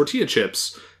get tortilla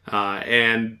chips.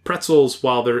 And pretzels,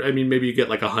 maybe you get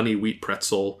like a honey wheat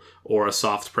pretzel or a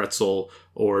soft pretzel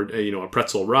or, a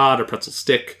pretzel rod or pretzel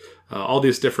stick, all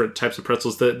these different types of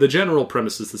pretzels. The general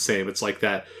premise is the same. It's like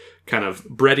that kind of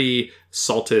bready,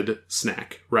 salted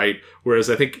snack, right? Whereas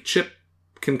I think chip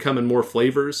can come in more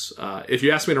flavors. If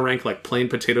you ask me to rank like plain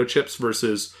potato chips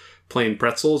versus plain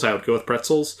pretzels, I would go with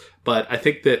pretzels. But I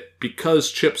think that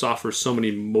because chips offer so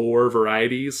many more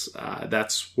varieties,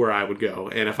 that's where I would go.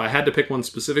 And if I had to pick one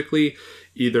specifically,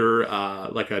 either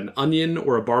like an onion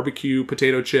or a barbecue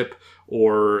potato chip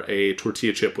or a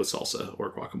tortilla chip with salsa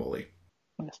or guacamole.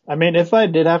 I mean, if I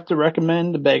did have to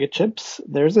recommend a bag of chips,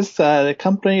 there's this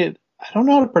company, I don't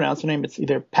know how to pronounce the name. It's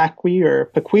either Paqui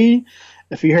or Paqui.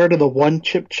 If you heard of the One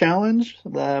Chip Challenge,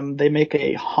 they make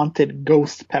a haunted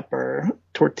ghost pepper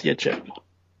tortilla chip.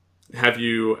 Have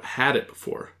you had it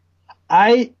before?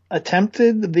 I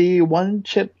attempted the One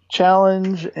Chip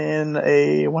Challenge when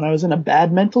I was in a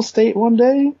bad mental state one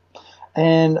day,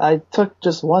 and I took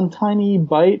just one tiny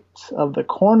bite of the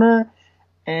corner,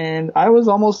 and I was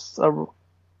almost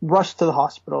rushed to the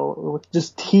hospital with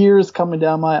just tears coming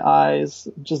down my eyes,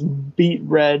 just beet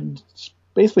red,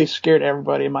 basically scared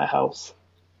everybody in my house.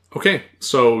 Okay,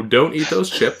 so don't eat those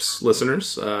chips,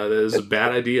 listeners. That is a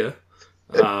bad idea.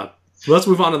 Let's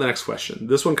move on to the next question.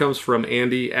 This one comes from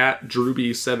Andy at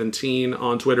Drewby17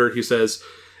 on Twitter. He says,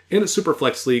 in a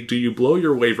Superflex League, do you blow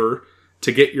your waiver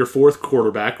to get your fourth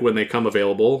quarterback when they come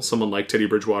available? Someone like Teddy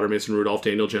Bridgewater, Mason Rudolph,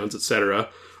 Daniel Jones, etc.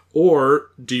 Or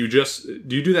do you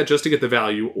do that just to get the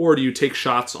value, or do you take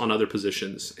shots on other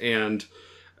positions? And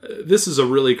this is a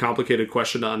really complicated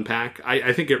question to unpack.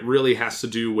 I think it really has to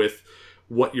do with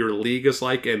what your league is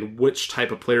like and which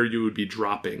type of player you would be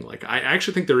dropping. Like, I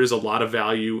actually think there is a lot of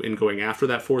value in going after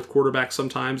that fourth quarterback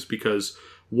sometimes because,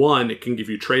 one, it can give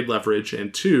you trade leverage,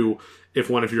 and two, if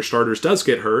one of your starters does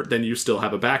get hurt, then you still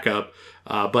have a backup.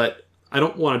 But I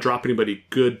don't want to drop anybody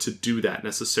good to do that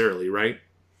necessarily, right?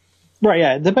 Right,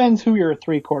 yeah. It depends who your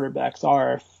three quarterbacks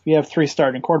are. If you have three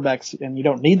starting quarterbacks and you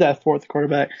don't need that fourth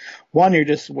quarterback, one, you're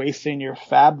just wasting your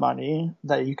fab money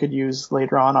that you could use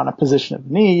later on a position of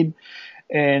need.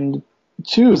 And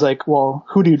two is like, well,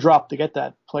 who do you drop to get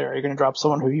that player? Are you going to drop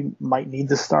someone who you might need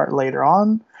to start later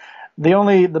on?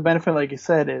 The benefit, like you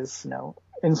said, is,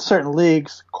 in certain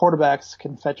leagues, quarterbacks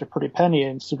can fetch a pretty penny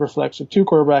in Superflex or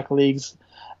 2-quarterback leagues,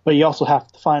 but you also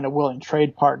have to find a willing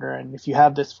trade partner. And if you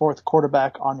have this fourth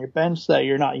quarterback on your bench that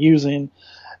you're not using,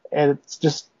 it's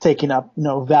just taking up,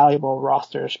 valuable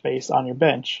roster space on your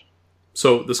bench.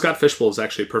 So the Scott Fish Bowl is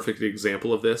actually a perfect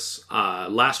example of this.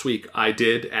 Last week, I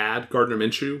did add Gardner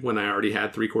Minshew when I already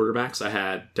had 3 quarterbacks. I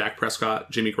had Dak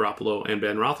Prescott, Jimmy Garoppolo, and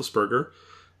Ben Roethlisberger.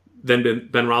 Then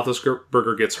Ben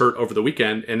Roethlisberger gets hurt over the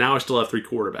weekend, and now I still have 3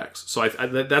 quarterbacks. So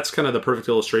that's kind of the perfect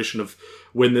illustration of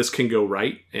when this can go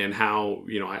right and how,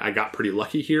 I got pretty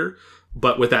lucky here.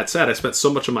 But with that said, I spent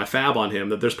so much of my fab on him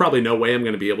that there's probably no way I'm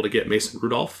going to be able to get Mason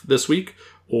Rudolph this week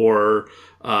or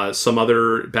some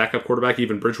other backup quarterback,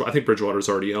 even Bridgewater. I think Bridgewater's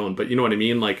already owned, but you know what I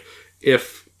mean? Like,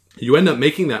 if you end up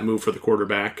making that move for the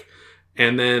quarterback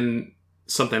and then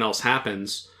something else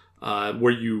happens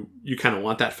where you kind of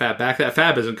want that fab back, that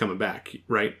fab isn't coming back,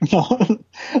 right?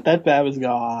 That fab is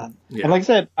gone. Yeah. And like I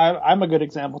said, I'm a good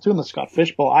example too in the Scott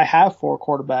Fish Bowl. I have 4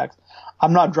 quarterbacks.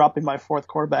 I'm not dropping my 4th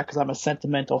quarterback because I'm a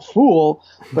sentimental fool.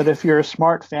 But if you're a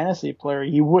smart fantasy player,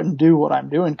 you wouldn't do what I'm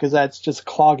doing because that's just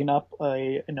clogging up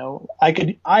I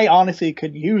honestly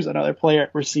could use another player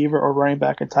at receiver or running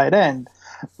back at tight end.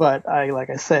 But like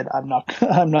I said, I'm not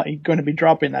going to be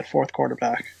dropping that 4th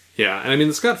quarterback. Yeah, and I mean,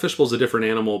 the Scott Fish Bowl is a different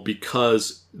animal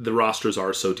because the rosters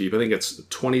are so deep. I think it's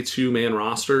 22-man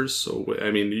rosters. So, I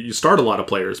mean, you start a lot of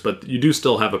players, but you do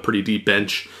still have a pretty deep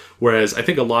bench. Whereas I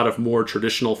think a lot of more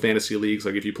traditional fantasy leagues,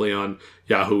 like if you play on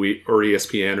Yahoo or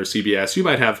ESPN or CBS, you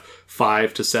might have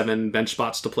 5 to 7 bench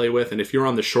spots to play with. And if you're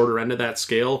on the shorter end of that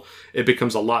scale, it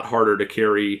becomes a lot harder to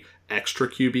carry extra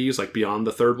QBs, like beyond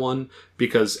the 3rd one,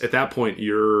 because at that point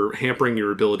you're hampering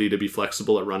your ability to be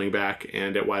flexible at running back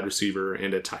and at wide receiver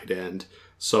and at tight end.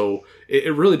 So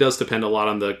it really does depend a lot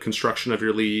on the construction of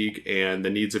your league and the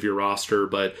needs of your roster,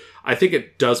 but I think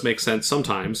it does make sense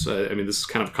sometimes. I mean, this is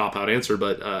kind of a cop-out answer,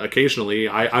 but occasionally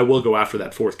I will go after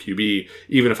that 4th QB,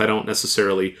 even if I don't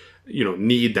necessarily,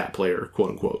 need that player,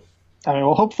 quote unquote. I mean,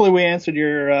 well, hopefully we answered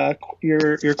your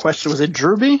question. Was it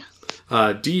Drooby?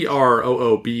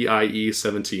 DROOBIE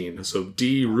 17. So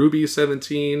D Ruby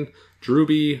 17,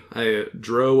 Drooby,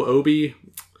 Dro Obi.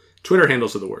 Twitter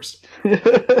handles are the worst.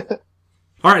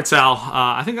 All right, Sal.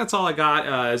 I think that's all I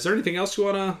got. Is there anything else you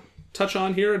want to touch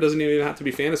on here? It doesn't even have to be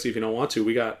fantasy if you don't want to.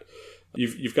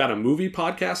 You've got a movie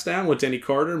podcast down with Denny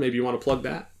Carter. Maybe you want to plug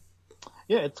that?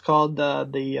 Yeah, it's called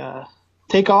the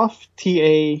Takeoff,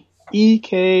 TAEK/OFF,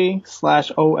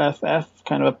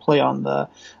 kind of a play on the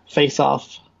Face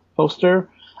Off poster,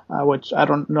 which I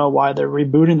don't know why they're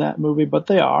rebooting that movie, but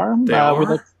they are. They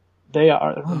are? They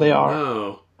are.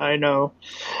 No. I know.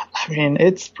 I mean,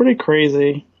 it's pretty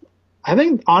crazy. I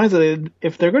think, honestly,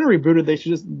 if they're going to reboot it, they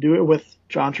should just do it with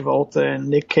John Travolta and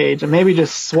Nick Cage and maybe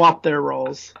just swap their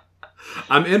roles.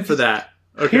 I'm in for that.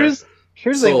 Okay. Here's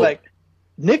the thing, like,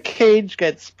 Nick Cage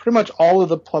gets pretty much all of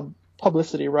the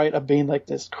publicity, right, of being like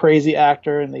this crazy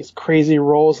actor and these crazy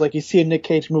roles. Like, you see a Nick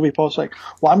Cage movie post, like,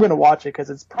 well, I'm going to watch it because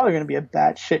it's probably going to be a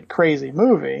batshit crazy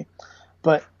movie.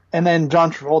 And then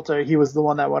John Travolta, he was the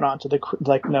one that went on to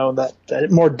that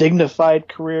more dignified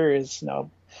career. Is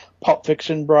Pulp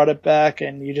Fiction brought it back,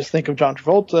 and you just think of John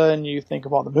Travolta and you think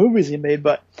of all the movies he made.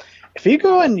 But if you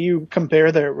go and you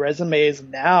compare their resumes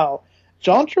now,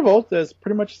 John Travolta is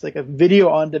pretty much like a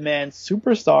video-on-demand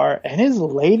superstar, and his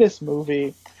latest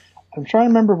movie, I'm trying to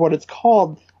remember what it's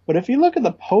called, but if you look at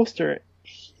the poster,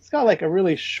 he's got like a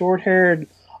really short-haired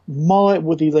mullet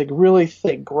with these like really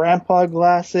thick grandpa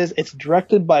glasses. It's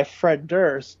directed by Fred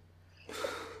Durst.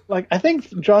 Like, I think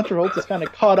John Travolta's kind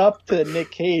of caught up to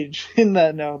Nick Cage in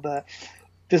that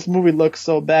this movie looks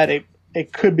so bad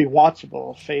it could be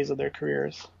watchable phase of their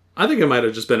careers. I think it might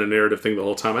have just been a narrative thing the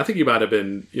whole time. I think he might have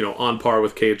been, on par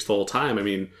with Cage the whole time. I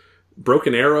mean,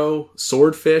 Broken Arrow,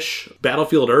 Swordfish,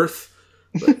 Battlefield Earth.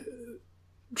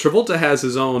 Travolta has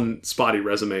his own spotty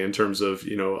resume in terms of,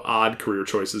 odd career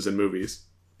choices in movies.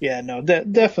 Yeah, no,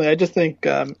 definitely. I just think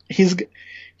he's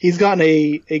gotten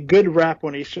a good rap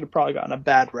when he should have probably gotten a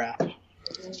bad rap.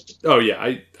 Oh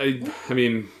yeah, I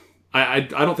mean, I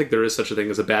don't think there is such a thing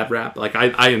as a bad rap. Like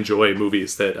I enjoy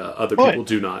movies that other people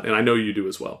do not, and I know you do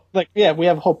as well. Like yeah, we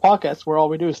have a whole podcast where all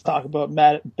we do is talk about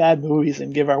bad movies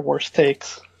and give our worst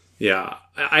takes. Yeah,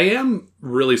 I am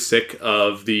really sick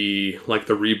of the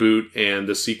reboot and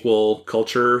the sequel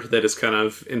culture that has kind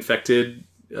of infected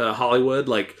Hollywood.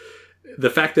 Like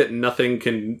the fact that nothing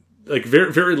can, like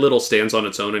very, very little stands on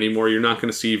its own anymore. You're not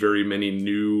going to see very many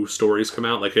new stories come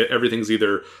out. Like everything's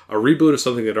either a reboot of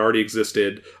something that already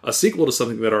existed, a sequel to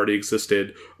something that already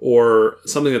existed, or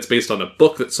something that's based on a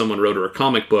book that someone wrote or a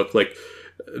comic book. Like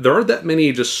there aren't that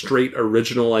many just straight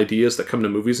original ideas that come to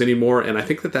movies anymore. And I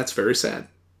think that that's very sad.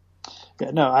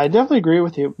 Yeah, no, I definitely agree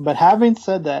with you. But having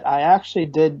said that, I actually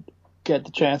did get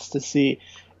the chance to see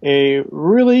a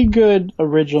really good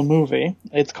original movie.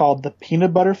 It's called The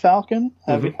Peanut Butter Falcon.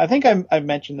 I think I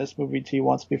mentioned this movie to you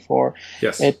once before.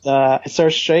 Yes. It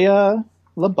stars Shia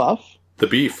LaBeouf. The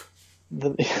beef.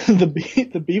 The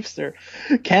beefster.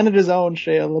 Canada's own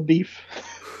Shia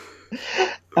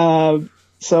LaBeouf.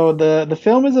 So the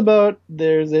film is about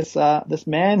there's this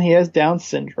man, he has Down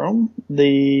syndrome.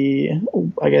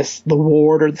 I guess the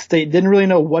ward or the state didn't really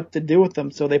know what to do with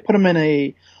him, so they put him in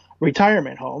a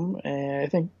retirement home, and I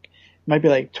think it might be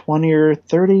like 20 or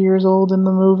 30 years old in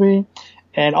the movie,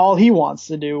 and all he wants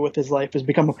to do with his life is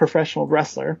become a professional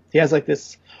wrestler. He has like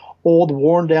this old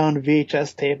worn down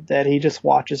VHS tape that he just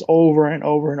watches over and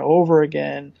over and over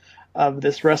again of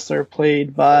this wrestler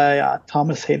played by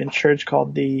Thomas Hayden Church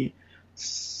called the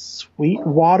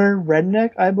Sweetwater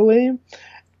Redneck, I believe.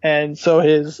 And so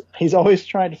he's always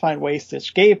trying to find ways to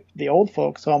escape the old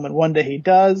folks home, and one day he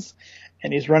does,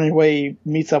 and he's running away. He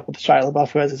meets up with Shia LaBeouf,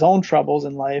 who has his own troubles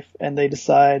in life, and they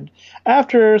decide,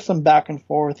 after some back and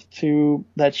forth,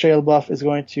 that Shia LaBeouf is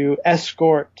going to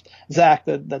escort Zach,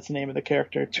 that's the name of the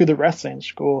character, to the wrestling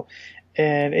school.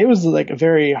 And it was like a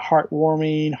very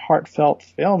heartwarming, heartfelt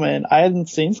film, and I hadn't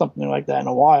seen something like that in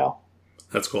a while.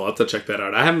 That's cool. I'll have to check that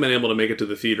out. I haven't been able to make it to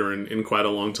the theater in quite a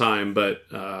long time, but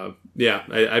yeah,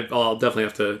 I'll definitely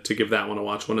have to give that one a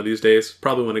watch one of these days.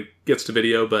 Probably when it gets to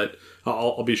video, but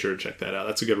I'll be sure to check that out.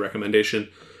 That's a good recommendation.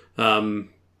 I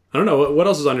don't know. What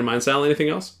else is on your mind, Sal? Anything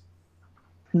else?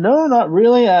 No, not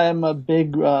really. I'm a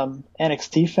big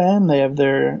NXT fan. They have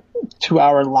their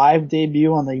 2-hour live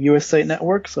debut on the USA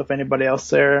Network. So if anybody else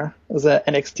there is an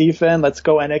NXT fan, let's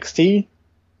go NXT.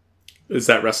 Is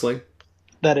that wrestling?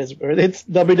 That is, it's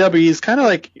WWE's kind of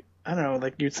like, I don't know,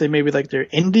 like you'd say maybe like their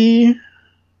indie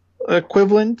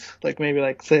equivalent, like maybe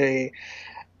like say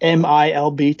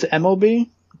MILB to MLB.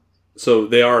 So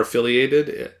they are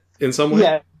affiliated in some way?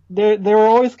 Yeah, they were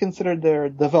always considered their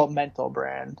developmental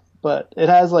brand, but it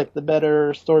has like the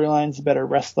better storylines, the better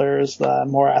wrestlers, the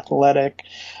more athletic.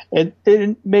 It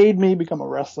made me become a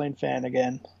wrestling fan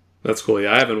again. That's cool.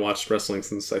 Yeah, I haven't watched wrestling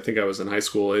since I think I was in high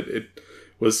school. It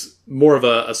was more of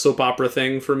a soap opera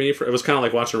thing for me. It was kind of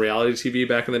like watching reality TV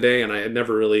back in the day, and I had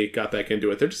never really got back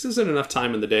into it. There just isn't enough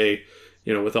time in the day,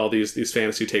 with all these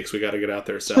fantasy takes we got to get out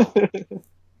there. So,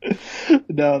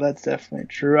 no, that's definitely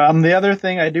true. The other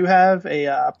thing, I do have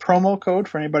a promo code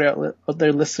for anybody out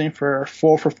there listening for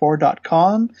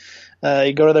 4for4.com.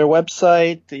 You go to their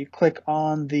website, you click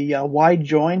on the Why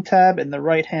Join tab in the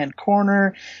right-hand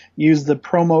corner, use the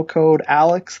promo code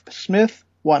Alex Smith,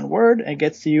 one word, and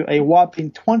gets you a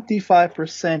whopping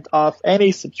 25% off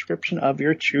any subscription of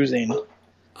your choosing.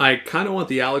 I kind of want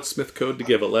the Alex Smith code to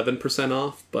give 11%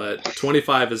 off, but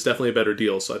 25 is definitely a better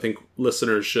deal, so I think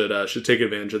listeners should take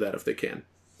advantage of that if they can.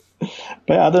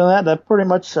 But other than that pretty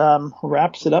much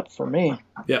wraps it up for me.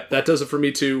 Yeah, that does it for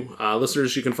me too.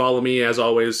 Listeners, you can follow me as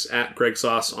always at Greg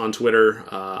Sauce on Twitter.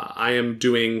 I am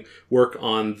doing work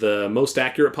on the Most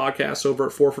Accurate podcast over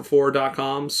at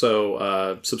 4for4.com,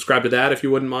 so subscribe to that if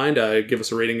you wouldn't mind. Give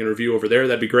us a rating and review over there.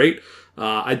 That'd be great.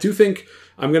 I do think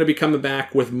I'm going to be coming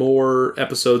back with more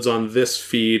episodes on this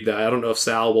feed. I don't know if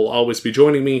Sal will always be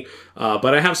joining me,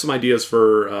 but I have some ideas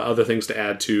for other things to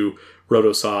add to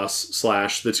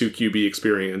RotoSauce / the 2QB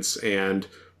experience. And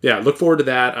yeah, look forward to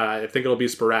that. I think it'll be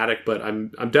sporadic, but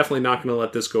I'm definitely not going to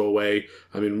let this go away.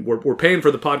 I mean, we're paying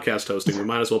for the podcast hosting. We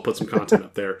might as well put some content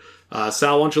up there.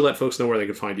 Sal, why don't you let folks know where they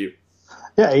can find you?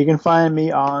 Yeah, you can find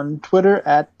me on Twitter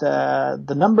at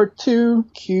the number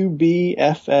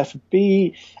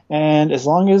 2QBFFB. And as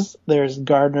long as there's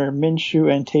Gardner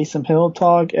Minshew and Taysom Hill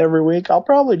talk every week, I'll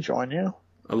probably join you.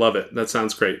 I love it. That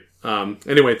sounds great.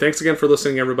 Anyway, thanks again for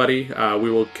listening, everybody.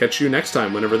 We will catch you next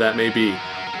time, whenever that may be.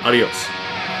 Adios.